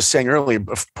like I was saying earlier,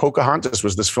 Pocahontas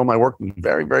was this film I worked on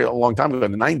very, very a long time ago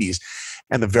in the 90s.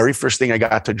 And the very first thing I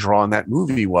got to draw in that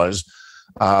movie was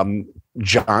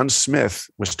John Smith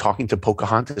was talking to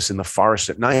Pocahontas in the forest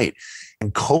at night.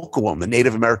 And Kocoum, the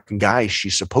Native American guy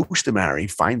she's supposed to marry,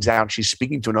 finds out she's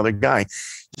speaking to another guy.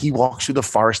 He walks through the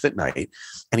forest at night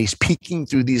and he's peeking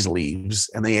through these leaves.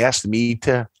 And they asked me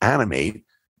to animate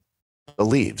the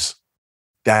leaves.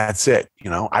 That's it. You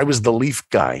know, I was the leaf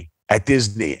guy at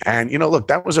Disney. And, you know, look,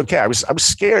 that was okay. I was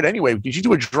scared anyway. Did you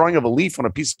do a drawing of a leaf on a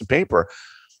piece of paper?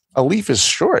 A leaf is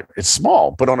short. It's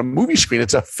small. But on a movie screen,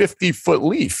 it's a 50-foot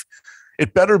leaf.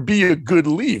 It better be a good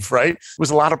leaf, right? It was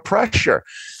a lot of pressure.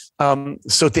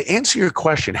 So to answer your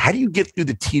question, how do you get through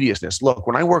the tediousness? Look,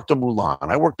 when I worked on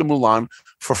Mulan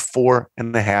for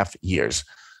 4.5 years,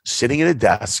 sitting at a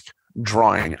desk,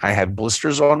 drawing. I had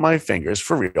blisters on my fingers,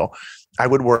 for real. I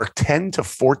would work 10 to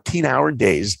 14-hour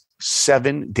days,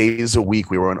 7 days a week.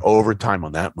 We were in overtime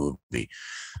on that movie.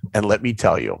 And let me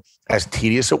tell you, as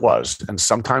tedious it was, and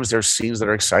sometimes there's scenes that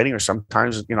are exciting, or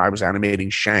sometimes, you know, I was animating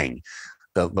Shang,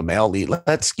 the male lead.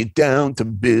 Let's get down to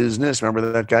business.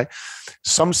 Remember that guy?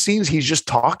 Some scenes he's just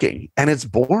talking and it's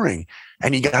boring.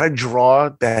 And you got to draw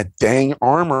that dang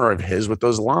armor of his with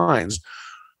those lines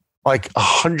like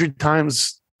 100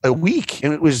 times a week.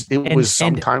 And it was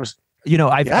sometimes. You know,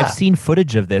 I've seen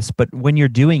footage of this, but when you're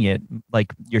doing it,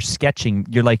 like you're sketching,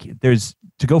 you're like,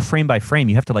 to go frame by frame,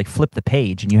 you have to like flip the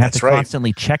page and you have to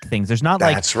constantly check things. There's not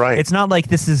like, it's not like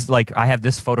this is like, I have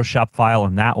this Photoshop file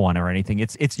and that one or anything.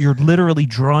 It's you're literally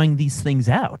drawing these things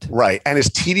out. Right. And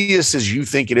as tedious as you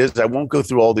think it is, I won't go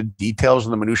through all the details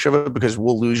and the minutia of it because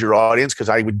we'll lose your audience, because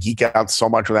I would geek out so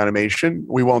much with animation.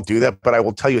 We won't do that. But I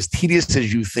will tell you, as tedious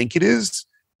as you think it is,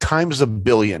 times a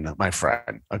billion, my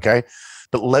friend. Okay.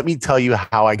 But let me tell you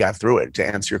how I got through it, to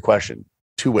answer your question.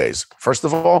 2 ways. First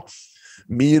of all,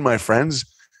 me and my friends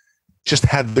just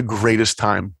had the greatest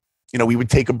time. You know, we would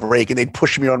take a break and they'd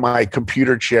push me on my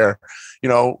computer chair, you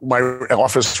know, my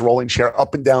office rolling chair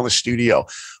up and down the studio.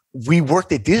 We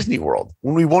worked at Disney World.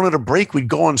 When we wanted a break, we'd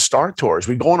go on Star Tours.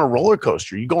 We'd go on a roller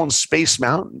coaster. You go on Space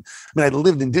Mountain. I mean, I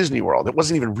lived in Disney World. It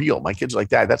wasn't even real. My kids are like,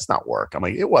 Dad, that's not work. I'm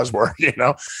like, it was work, you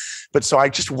know? But so I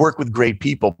just work with great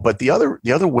people. But the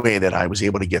other way that I was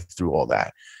able to get through all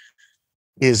that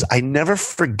is I never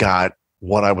forgot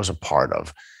what I was a part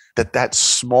of. That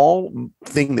small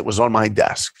thing that was on my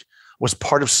desk was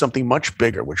part of something much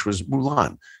bigger, which was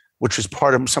Mulan, which was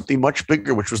part of something much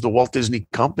bigger, which was the Walt Disney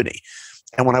Company.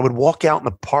 And when I would walk out in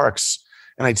the parks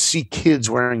and I'd see kids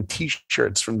wearing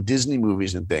T-shirts from Disney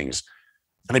movies and things,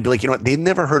 and I'd be like, you know what, they've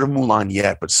never heard of Mulan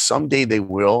yet, but someday they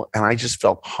will. And I just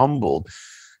felt humbled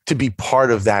to be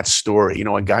part of that story. You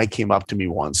know, a guy came up to me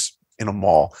once in a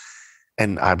mall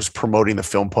and I was promoting the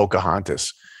film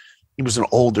Pocahontas. He was an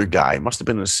older guy, must have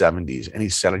been in his 70s. And he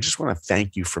said, I just want to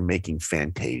thank you for making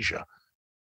Fantasia.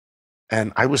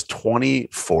 And I was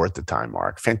 24 at the time,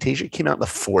 Mark. Fantasia came out in the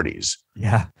 40s.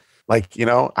 Yeah. Like, you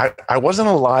know, I wasn't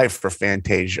alive for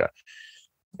Fantasia.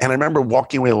 And I remember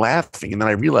walking away laughing. And then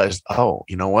I realized, oh,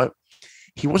 you know what?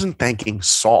 He wasn't thanking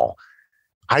Saul.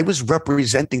 I was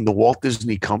representing the Walt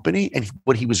Disney Company. And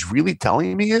what he was really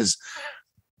telling me is,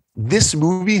 this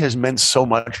movie has meant so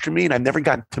much to me. And I've never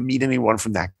gotten to meet anyone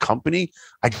from that company.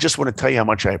 I just want to tell you how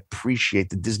much I appreciate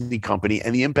the Disney Company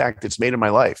and the impact it's made in my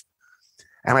life.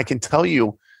 And I can tell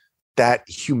you that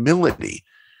humility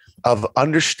of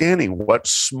understanding what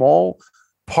small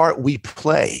part we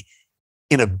play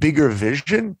in a bigger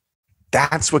vision,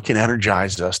 that's what can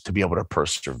energize us to be able to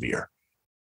persevere.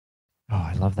 Oh,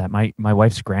 I love that. My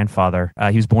wife's grandfather,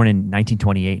 he was born in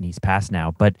 1928 and he's passed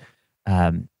now. But,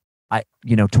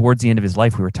 towards the end of his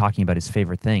life, we were talking about his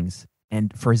favorite things.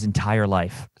 And for his entire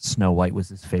life, Snow White was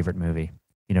his favorite movie.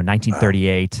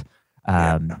 1938,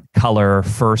 color,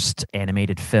 first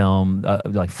animated film,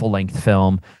 like full-length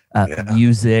film,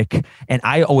 music. And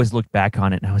I always looked back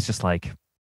on it and I was just like,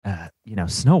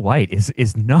 Snow White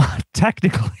is not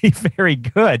technically very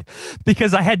good,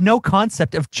 because I had no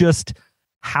concept of just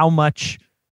how much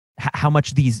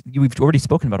these, we've already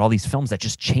spoken about all these films that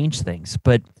just change things,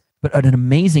 but an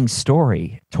amazing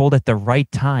story told at the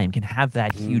right time can have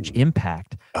that huge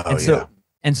impact.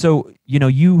 And so,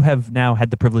 you have now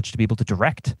had the privilege to be able to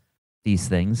direct these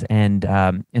things. And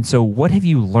so what have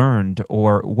you learned,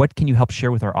 or what can you help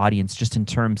share with our audience just in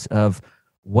terms of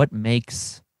what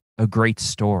makes a great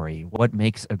story? What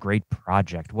makes a great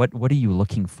project? What are you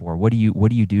looking for? What do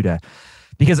you do to,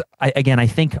 because I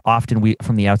think often we,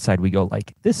 from the outside, we go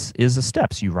like, this is the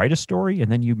steps. You write a story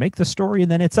and then you make the story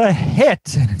and then it's a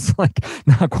hit. And it's like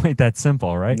not quite that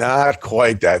simple, right? Not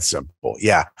quite that simple.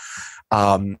 Yeah.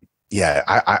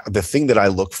 The thing that I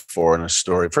look for in a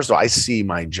story, first of all, I see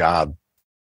my job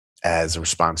as a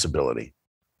responsibility,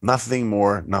 nothing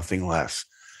more, nothing less.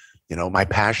 You know, my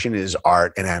passion is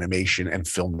art and animation and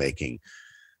filmmaking.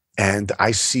 And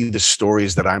I see the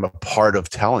stories that I'm a part of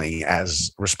telling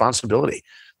as responsibility.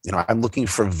 You know, I'm looking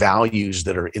for values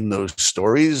that are in those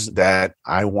stories that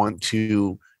I want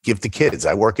to give to kids.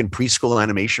 I work in preschool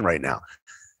animation right now.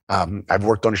 I've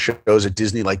worked on shows at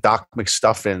Disney like Doc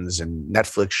McStuffins and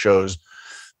Netflix shows,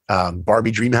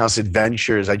 Barbie Dreamhouse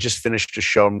Adventures. I just finished a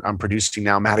show I'm producing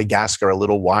now, Madagascar, A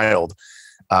Little Wild.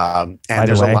 And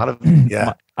there's a lot of,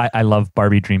 yeah. I love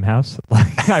Barbie Dreamhouse.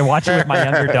 I watch it with my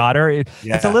younger daughter.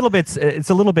 It's a little bit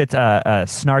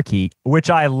snarky, which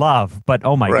I love, but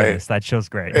oh my goodness, that show's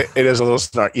great. It is a little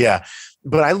snarky. Yeah.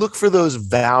 But I look for those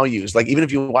values. Like even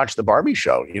if you watch the Barbie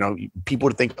show, you know, people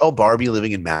would think, oh, Barbie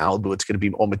living in Malibu, it's going to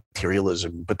be all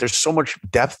materialism. But there's so much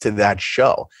depth to that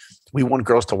show. We want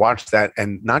girls to watch that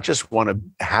and not just want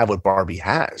to have what Barbie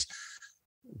has,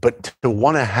 but to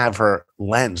want to have her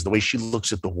lens, the way she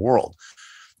looks at the world.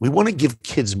 We want to give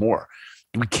kids more.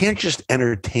 We can't just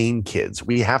entertain kids.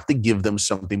 We have to give them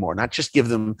something more, not just give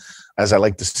them, as I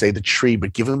like to say, the tree,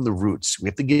 but give them the roots. We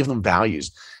have to give them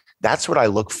values. That's what I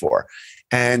look for.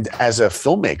 And as a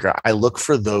filmmaker, I look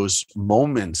for those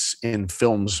moments in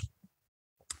films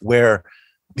where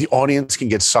the audience can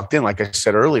get sucked in. Like I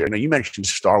said earlier, now you mentioned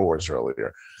Star Wars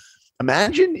earlier.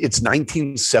 Imagine it's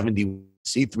 1970,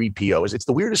 C-3PO. It's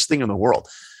the weirdest thing in the world.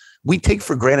 We take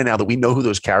for granted now that we know who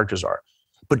those characters are.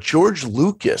 But George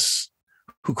Lucas,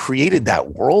 who created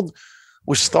that world,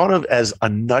 was thought of as a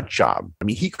nut job. I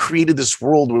mean, he created this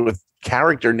world with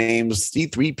character names,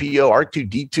 C-3PO,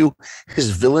 R2-D2. His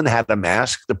villain had a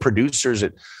mask. The producers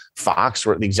at Fox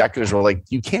or the executives were like,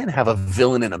 you can't have a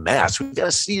villain in a mask. We've got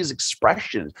to see his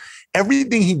expressions.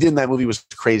 Everything he did in that movie was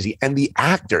crazy. And the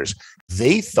actors,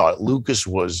 they thought Lucas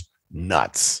was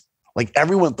nuts. Like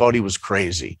everyone thought he was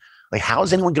crazy. Like, how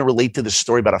is anyone going to relate to this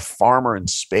story about a farmer in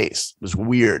space? It was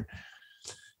weird.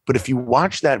 But if you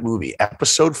watch that movie,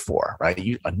 episode 4, right?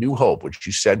 A New Hope, which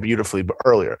you said beautifully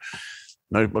earlier.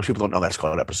 Most people don't know that's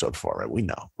called episode 4, right? We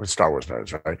know. We're Star Wars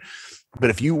nerds, right? But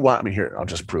if you want me here, I'll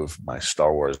just prove my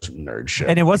Star Wars nerd shit.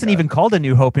 And it wasn't even called A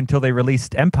New Hope until they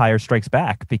released Empire Strikes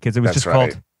Back, because it was just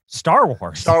called Star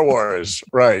Wars. Star Wars,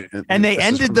 right. And they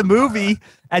ended the movie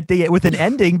with an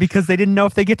ending because they didn't know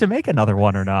if they get to make another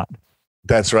one or not.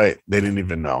 That's right. They didn't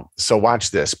even know. So watch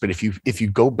this. But if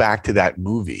you go back to that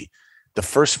movie, the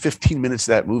first 15 minutes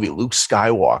of that movie, Luke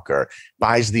Skywalker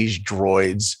buys these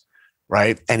droids,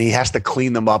 right? And he has to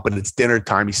clean them up, and it's dinner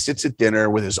time. He sits at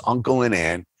dinner with his uncle and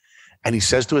aunt, and he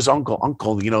says to his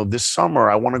uncle, you know, this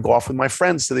summer I want to go off with my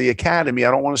friends to the academy.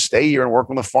 I don't want to stay here and work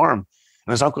on the farm.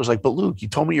 And his uncle's like, but Luke, you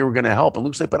told me you were going to help. And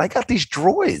Luke's like, but I got these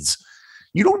droids.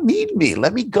 You don't need me.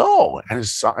 Let me go. And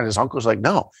his uncle's like,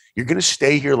 no, you're going to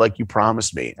stay here like you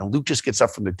promised me. And Luke just gets up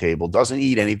from the table, doesn't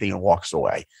eat anything, and walks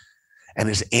away. And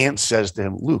his aunt says to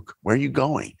him, Luke, where are you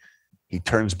going? He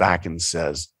turns back and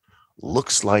says,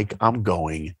 looks like I'm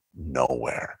going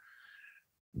nowhere.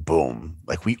 Boom.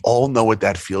 Like, we all know what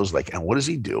that feels like. And what does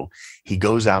he do? He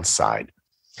goes outside.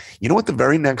 You know what the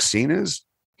very next scene is?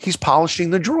 He's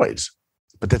polishing the droids.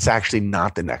 But that's actually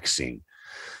not the next scene.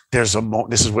 This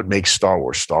is what makes Star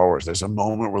Wars Star Wars. There's a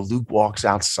moment where Luke walks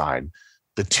outside.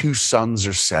 The two suns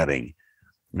are setting.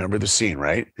 Remember the scene,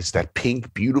 right? It's that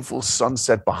pink, beautiful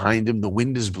sunset behind him. The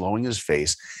wind is blowing his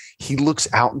face. He looks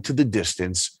out into the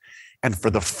distance, and for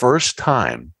the first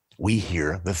time, we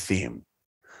hear the theme.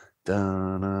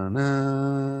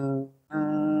 Da-na-na,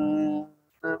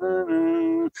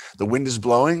 da-na-na. The wind is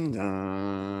blowing.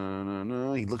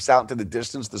 Da-na-na. He looks out into the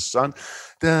distance, the sun.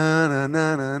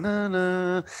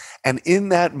 Da-na-na-na-na-na. And in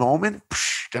that moment,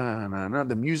 da-na-na,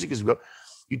 the music is.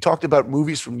 You talked about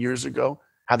movies from years ago,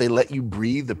 how they let you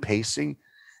breathe, the pacing.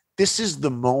 This is the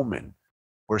moment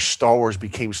where Star Wars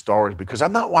became Star Wars, because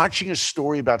I'm not watching a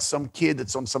story about some kid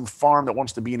that's on some farm that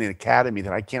wants to be in an academy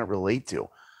that I can't relate to.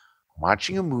 I'm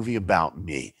watching a movie about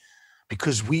me,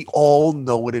 because we all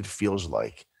know what it feels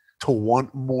like to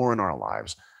want more in our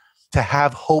lives, to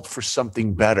have hope for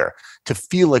something better, to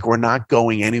feel like we're not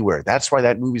going anywhere. That's why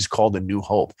that movie is called A New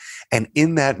Hope. And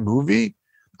in that movie,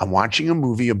 I'm watching a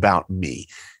movie about me.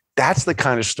 That's the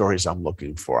kind of stories I'm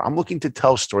looking for. I'm looking to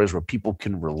tell stories where people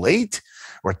can relate,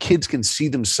 where kids can see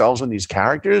themselves in these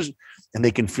characters, and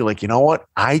they can feel like, you know what?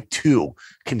 I too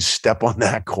can step on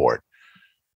that court.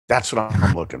 That's what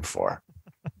I'm looking for.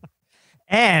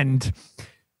 And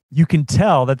you can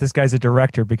tell that this guy's a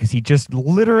director because he just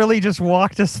literally just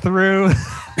walked us through.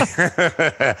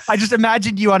 I just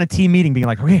imagined you on a team meeting being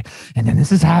like, okay, and then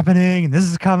this is happening and this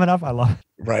is coming up. I love it.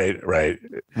 Right, right.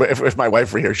 But if my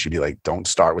wife were here, she'd be like, don't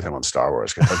start with him on Star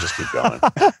Wars because I'll just keep going.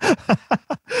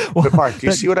 Well, but Mark, do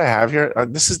you see what I have here?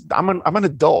 I'm an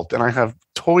adult and I have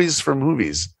toys for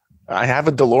movies. I have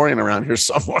a DeLorean around here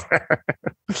somewhere.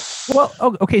 Well,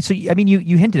 okay. So, I mean,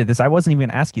 you hinted at this. I wasn't even going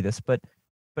to ask you this, but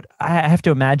I have to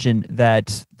imagine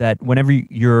that whenever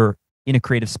you're in a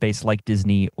creative space like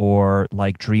Disney or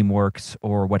like DreamWorks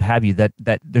or what have you, that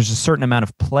there's a certain amount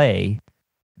of play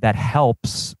that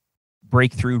helps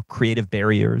break through creative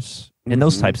barriers and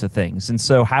those types of things. And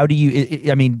so how do you,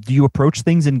 I mean, do you approach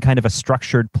things in kind of a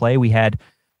structured play? We had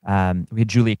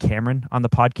Julia Cameron on the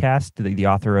podcast, the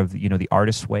author of, The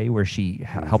Artist's Way, where she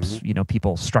helps,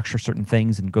 people structure certain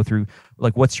things and go through,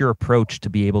 like, what's your approach to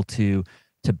be able to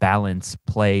balance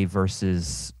play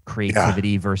versus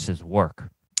creativity versus work?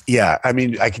 Yeah. I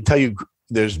mean, I can tell you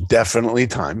there's definitely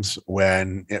times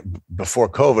when before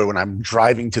COVID, when I'm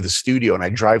driving to the studio and I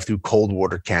drive through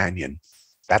Coldwater Canyon,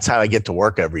 that's how I get to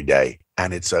work every day.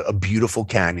 And it's a beautiful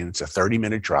canyon. It's a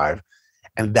 30-minute drive.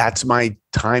 And that's my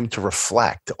time to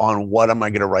reflect on what am I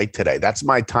going to write today. That's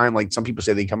my time. Like some people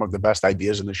say they come up with the best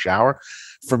ideas in the shower.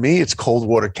 For me, it's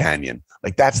Coldwater Canyon.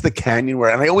 Like that's the canyon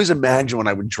where, and I always imagine when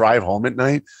I would drive home at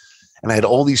night and I had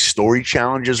all these story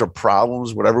challenges or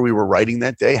problems, whatever we were writing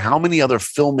that day, how many other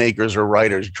filmmakers or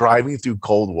writers driving through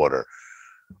Coldwater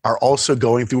are also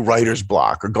going through writer's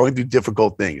block or going through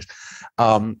difficult things.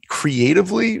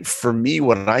 Creatively, for me,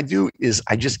 what I do is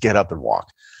I just get up and walk.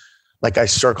 Like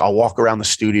I'll walk around the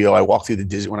studio. I walk through the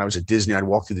Disney. When I was at Disney, I'd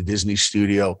walk through the Disney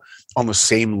studio on the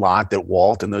same lot that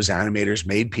Walt and those animators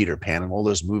made Peter Pan and all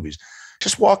those movies.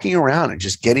 Just walking around and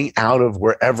just getting out of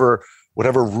whatever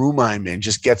room I'm in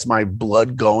just gets my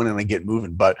blood going and I get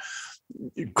moving. But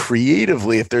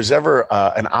creatively, if there's ever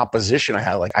an opposition I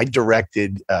have, like I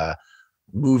directed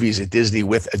movies at Disney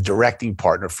with a directing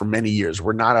partner for many years.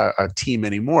 We're not a team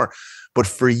anymore. But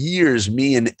for years,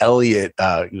 me and Elliot,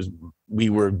 we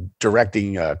were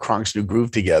directing Kronk's New Groove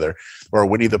together, or a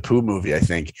Winnie the Pooh movie, I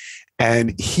think.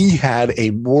 And he had a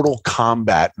Mortal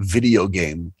Kombat video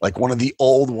game, like one of the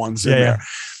old ones in there.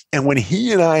 And when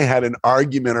he and I had an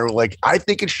argument, or like, I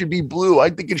think it should be blue, I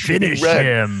think it should be red.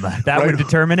 Him. That would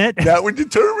determine it? That would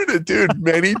determine it, dude.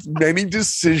 Many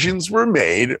decisions were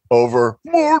made over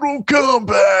Mortal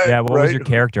Kombat. Yeah, what was your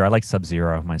character? I like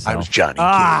Sub-Zero myself. I was Johnny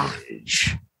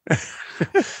Cage.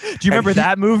 Do you remember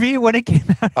that movie when it came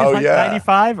out in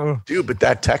 95? Oh. Dude, but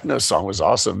that techno song was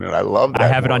awesome, and I love that. I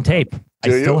have it on tape. I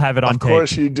still have it on tape. Of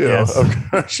course you do. Yes. Of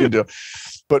course you do.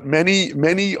 But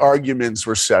many arguments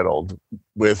were settled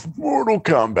with Mortal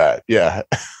Kombat. Yeah.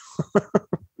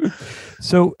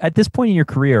 So at this point in your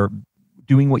career,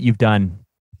 doing what you've done,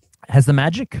 has the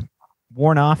magic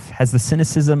worn off? Has the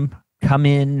cynicism come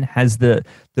in? Has the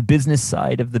business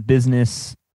side of the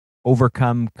business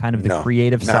overcome kind of the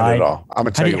creative side? Not at all. I'm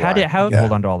gonna tell you why. How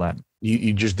hold on to all that?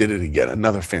 You just did it again.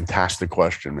 Another fantastic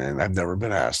question, man. I've never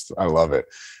been asked. I love it.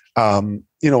 When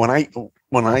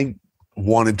I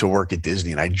wanted to work at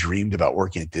Disney and I dreamed about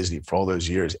working at Disney for all those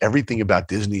years, everything about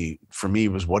Disney for me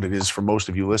was what it is for most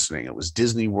of you listening. It was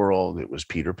Disney World. It was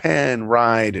Peter Pan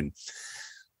ride and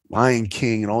Lion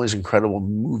King and all these incredible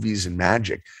movies and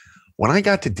magic. When I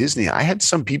got to Disney, I had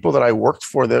some people that I worked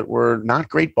for that were not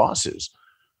great bosses.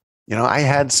 I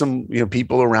had some,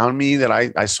 people around me that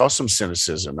I saw some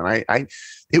cynicism, and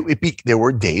there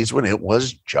were days when it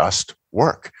was just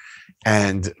work.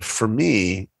 And for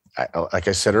me, like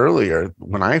I said earlier,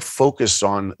 when I focus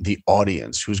on the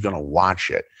audience who's going to watch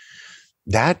it,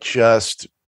 that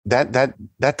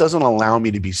doesn't allow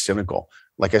me to be cynical.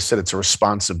 Like I said, it's a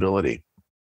responsibility.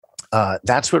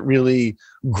 That's what really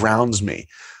grounds me.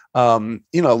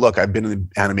 Look, I've been in the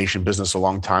animation business a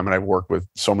long time, and I've worked with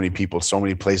so many people, so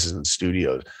many places and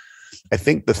studios. I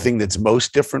think the thing that's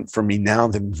most different for me now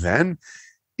than then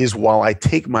is while I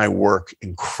take my work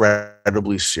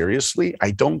incredibly seriously,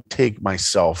 I don't take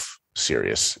myself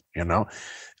serious. I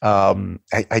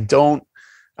don't,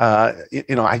 I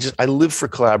live for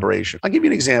collaboration. I'll give you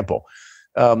an example.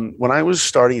 When I was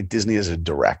starting at Disney as a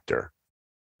director,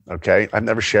 okay, I've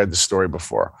never shared this story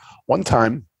before. One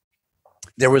time,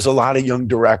 there was a lot of young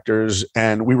directors,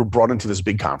 and we were brought into this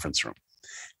big conference room.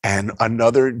 And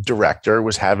another director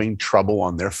was having trouble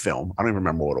on their film. I don't even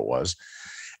remember what it was.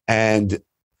 And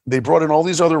they brought in all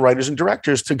these other writers and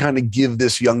directors to kind of give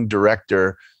this young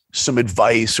director some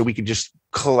advice so we could just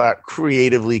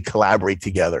creatively collaborate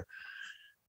together.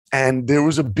 And there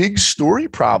was a big story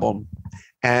problem,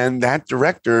 and that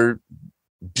director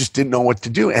just didn't know what to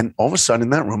do. And all of a sudden in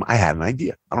that room, I had an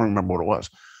idea. I don't remember what it was.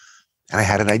 And I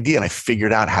had an idea, and I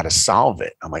figured out how to solve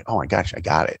it. I'm like, oh my gosh, I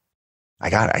got it.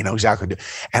 I know exactly what to do.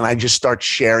 And I just start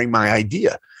sharing my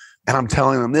idea. And I'm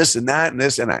telling them this and that and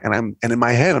this. And in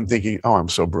my head, I'm thinking, oh, I'm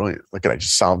so brilliant. Look at, I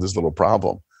just solved this little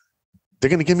problem. They're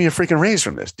going to give me a freaking raise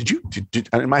from this.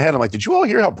 In my head, I'm like, did you all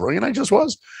hear how brilliant I just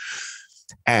was?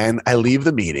 And I leave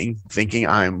the meeting thinking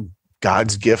I'm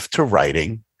God's gift to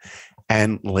writing.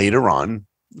 And later on,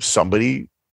 somebody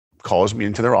calls me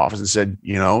into their office and said,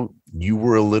 you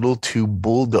were a little too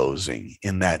bulldozing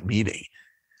in that meeting.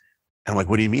 And I'm like,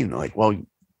 what do you mean? They're like, well,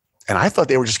 and I thought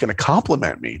they were just going to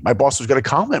compliment me. My boss was going to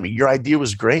compliment me. Your idea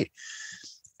was great.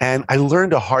 And I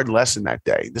learned a hard lesson that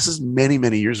day. This is many,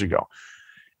 many years ago,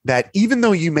 that even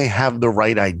though you may have the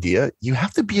right idea, you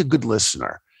have to be a good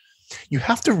listener. You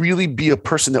have to really be a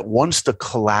person that wants to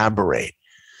collaborate.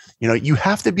 You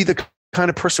have to be the kind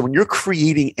of person, when you're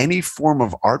creating any form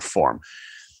of art form,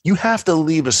 you have to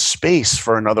leave a space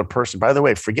for another person. By the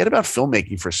way, forget about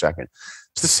filmmaking for a second.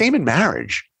 It's the same in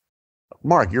marriage.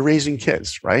 Mark, you're raising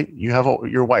kids, right? You have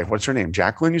your wife. What's her name?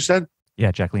 Jacqueline, you said?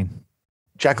 Yeah, Jacqueline.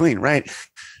 Jacqueline, right?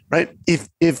 Right.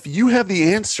 If you have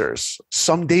the answers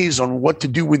some days on what to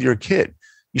do with your kid,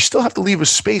 you still have to leave a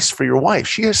space for your wife.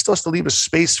 She still has to leave a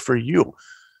space for you.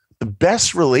 The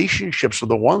best relationships are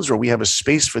the ones where we have a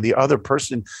space for the other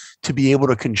person to be able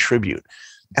to contribute.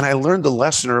 And I learned the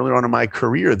lesson earlier on in my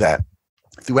career that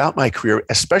throughout my career,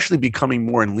 especially becoming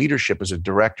more in leadership as a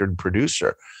director and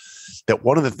producer, that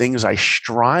one of the things I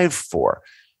strive for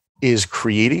is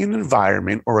creating an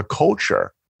environment or a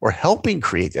culture, or helping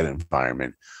create that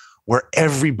environment where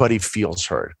everybody feels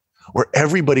heard, where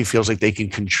everybody feels like they can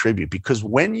contribute. Because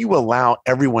when you allow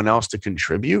everyone else to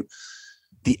contribute,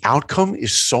 the outcome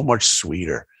is so much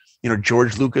sweeter.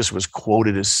 George Lucas was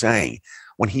quoted as saying,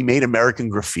 when he made American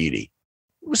Graffiti,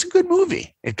 it was a good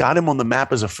movie. It got him on the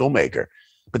map as a filmmaker.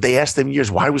 But they asked him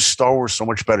years, why was Star Wars so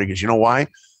much better? He goes, you know why?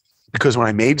 Because when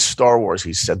I made Star Wars,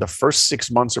 he said, the first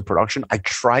 6 months of production, I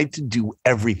tried to do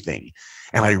everything.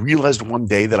 And I realized one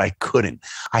day that I couldn't.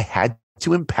 I had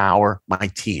to empower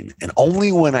my team. And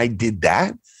only when I did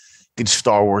that did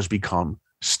Star Wars become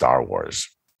Star Wars.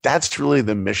 That's really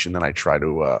the mission that I try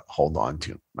to hold on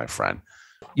to, my friend.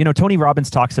 Tony Robbins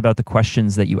talks about the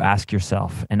questions that you ask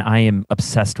yourself, and I am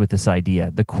obsessed with this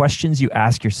idea. The questions you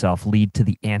ask yourself lead to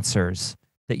the answers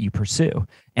that you pursue.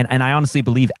 And I honestly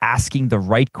believe asking the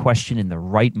right question in the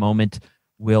right moment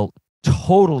will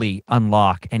totally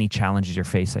unlock any challenges you're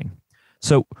facing.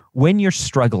 So when you're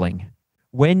struggling,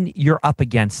 when you're up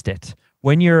against it,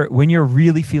 when you're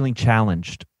really feeling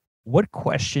challenged, what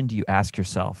question do you ask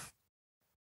yourself?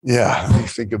 Yeah, let me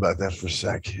think about that for a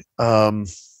sec.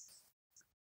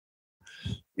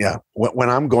 When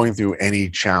I'm going through any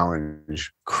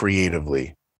challenge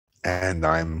creatively, and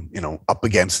I'm, up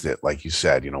against it, like you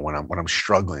said, when I'm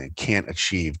struggling, can't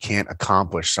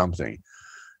accomplish something.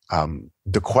 The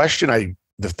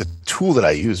tool that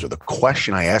I use, or the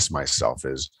question I ask myself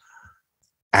is,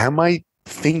 am I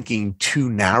thinking too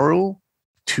narrow,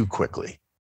 too quickly?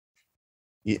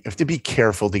 You have to be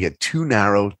careful to get too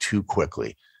narrow too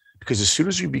quickly, because as soon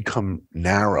as you become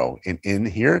narrow in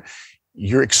here,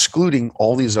 you're excluding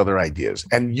all these other ideas.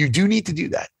 And you do need to do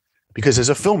that. Because as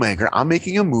a filmmaker, I'm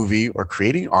making a movie or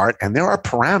creating art, and there are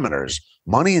parameters,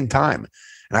 money and time.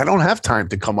 And I don't have time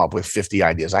to come up with 50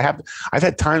 ideas. I've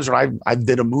had times where I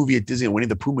did a movie at Disney, a Winnie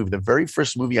the Pooh movie, the very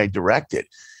first movie I directed.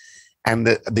 And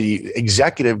the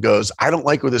executive goes, I don't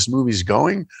like where this movie's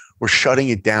going. We're shutting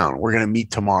it down. We're going to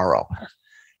meet tomorrow.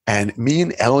 And me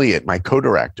and Elliot, my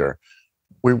co-director,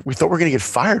 we thought we were going to get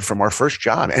fired from our first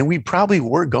job. And we probably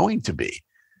were going to be.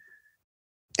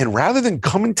 And rather than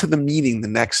coming to the meeting the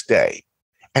next day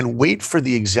and wait for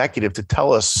the executive to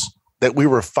tell us that we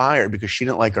were fired because she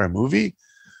didn't like our movie,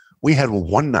 we had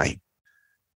one night.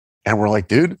 And we're like,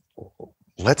 dude,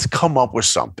 let's come up with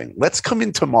something. Let's come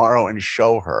in tomorrow and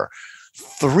show her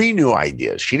 3 new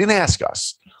ideas. She didn't ask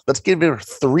us. Let's give her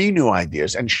 3 new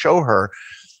ideas and show her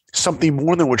something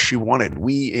more than what she wanted.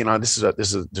 This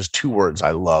is there's 2 words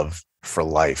I love for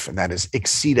life, and that is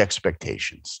exceed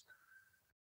expectations.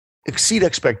 Exceed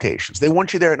expectations. They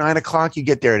want you there at 9 o'clock, you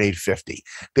get there at 8:50.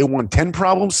 They want 10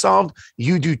 problems solved,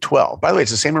 you do 12. By the way, it's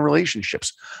the same in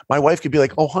relationships. My wife could be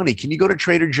like, oh, honey, can you go to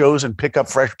Trader Joe's and pick up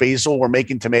fresh basil? We're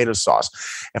making tomato sauce.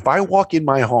 If I walk in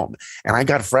my home and I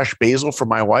got fresh basil for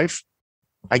my wife,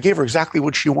 I gave her exactly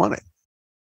what she wanted.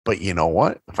 But you know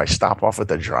what? If I stop off at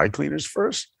the dry cleaners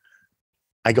first,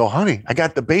 I go, honey, I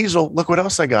got the basil. Look what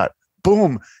else I got.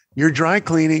 Boom. Your dry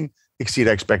cleaning, exceed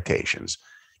expectations.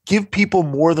 Give people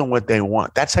more than what they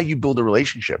want. That's how you build a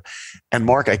relationship. And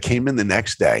Mark, I came in the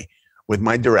next day with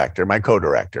my director, my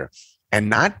co-director, and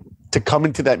not to come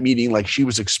into that meeting like she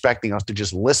was expecting us to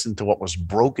just listen to what was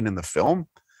broken in the film.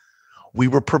 We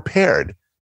were prepared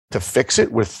to fix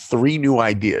it with 3 new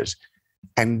ideas.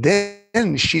 And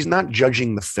then she's not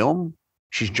judging the film,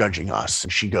 she's judging us.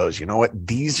 And she goes, you know what?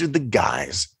 These are the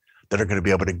guys that are going to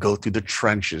be able to go through the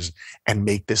trenches and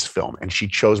make this film. And she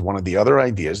chose one of the other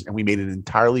ideas, and we made an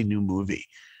entirely new movie.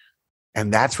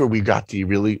 And that's where we got to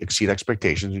really exceed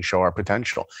expectations and show our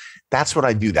potential. That's what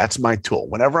I do. That's my tool.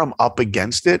 Whenever I'm up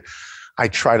against it, I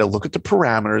try to look at the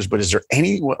parameters, but is there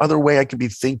any other way I can be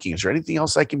thinking? Is there anything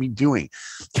else I can be doing?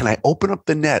 Can I open up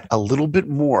the net a little bit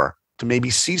more to maybe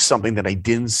see something that I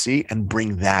didn't see and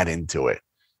bring that into it?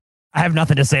 I have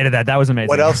nothing to say to that. That was amazing.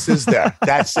 What else is there?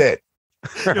 That's it.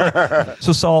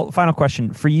 So Saul, final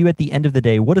question for you. At the end of the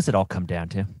day, what does it all come down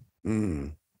to?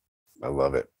 I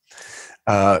love it.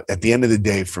 At the end of the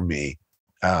day, for me,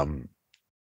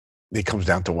 it comes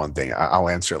down to one thing. I'll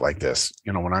answer it like this.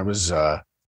 You know, when I was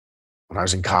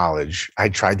in college, I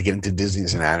tried to get into Disney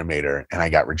as an animator, and I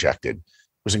got rejected.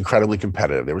 It was incredibly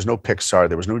competitive. There was no Pixar,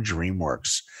 there was no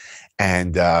DreamWorks,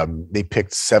 and they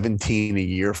picked 17 a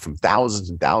year from thousands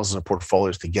and thousands of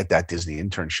portfolios to get that Disney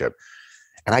internship.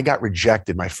 And I got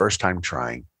rejected my first time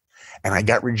trying, and I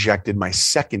got rejected my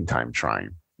second time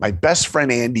trying. My best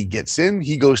friend Andy gets in.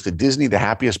 He goes to Disney, the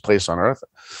happiest place on earth.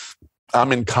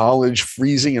 I'm in college,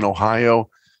 freezing in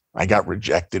Ohio. I got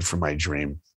rejected from my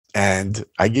dream, and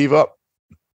I gave up.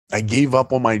 I gave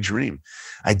up on my dream.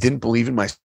 I didn't believe in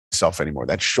myself anymore.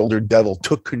 That shoulder devil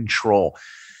took control,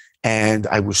 and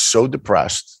I was so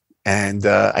depressed, and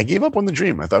I gave up on the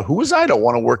dream. I thought, who was I to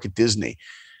want to work at Disney?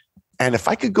 And if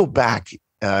I could go back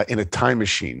in a time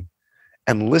machine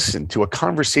and listen to a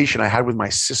conversation I had with my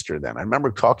sister then. I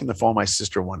remember talking on the phone with my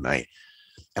sister one night,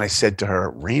 and I said to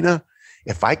her, Raina,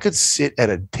 if I could sit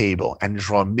at a table and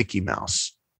draw Mickey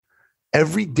Mouse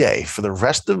every day for the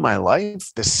rest of my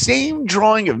life, the same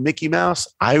drawing of Mickey Mouse,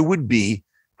 I would be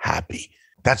happy.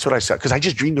 That's what I said, because I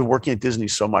just dreamed of working at Disney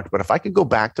so much. But if I could go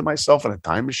back to myself in a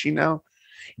time machine now,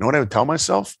 you know what I would tell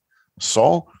myself?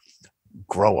 Saul,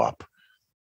 grow up.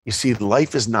 You see,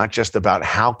 life is not just about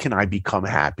how can I become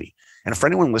happy. And for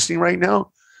anyone listening right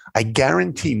now, I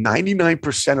guarantee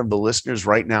 99% of the listeners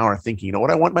right now are thinking, you know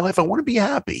what I want in my life? I want to be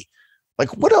happy.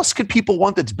 Like, what else could people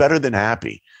want that's better than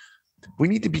happy? We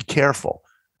need to be careful,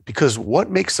 because what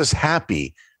makes us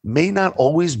happy may not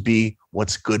always be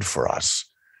what's good for us.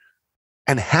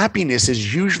 And happiness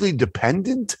is usually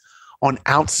dependent on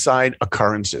outside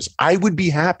occurrences. I would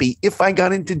be happy if I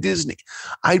got into Disney.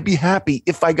 I'd be happy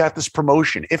if I got this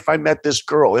promotion, if I met this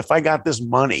girl, if I got this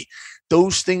money.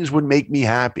 Those things would make me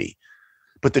happy.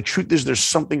 But the truth is, there's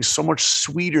something so much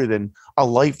sweeter than a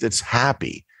life that's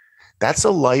happy. That's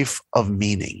a life of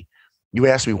meaning. You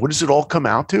ask me, what does it all come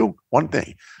out to? One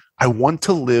thing. I want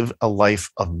to live a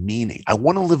life of meaning. I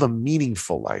want to live a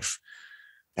meaningful life.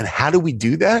 And how do we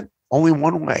do that? Only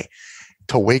one way.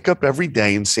 To wake up every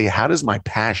day and say, how does my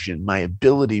passion, my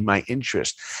ability, my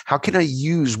interest, how can I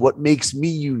use what makes me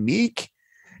unique?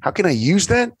 How can I use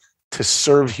that to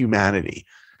serve humanity,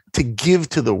 to give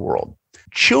to the world?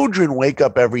 Children wake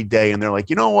up every day and they're like,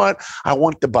 you know what? I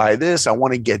want to buy this. I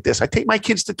want to get this. I take my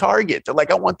kids to Target. They're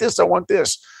like, I want this. I want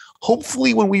this.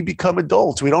 Hopefully, when we become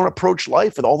adults, we don't approach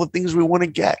life with all the things we want to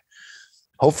get.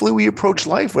 Hopefully, we approach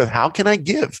life with, how can I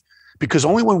give? Because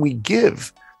only when we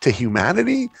give to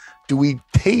humanity do we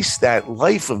taste that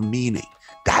life of meaning.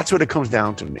 That's what it comes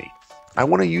down to me. I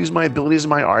want to use my abilities and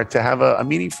my art to have a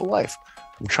meaningful life.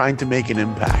 I'm trying to make an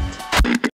impact.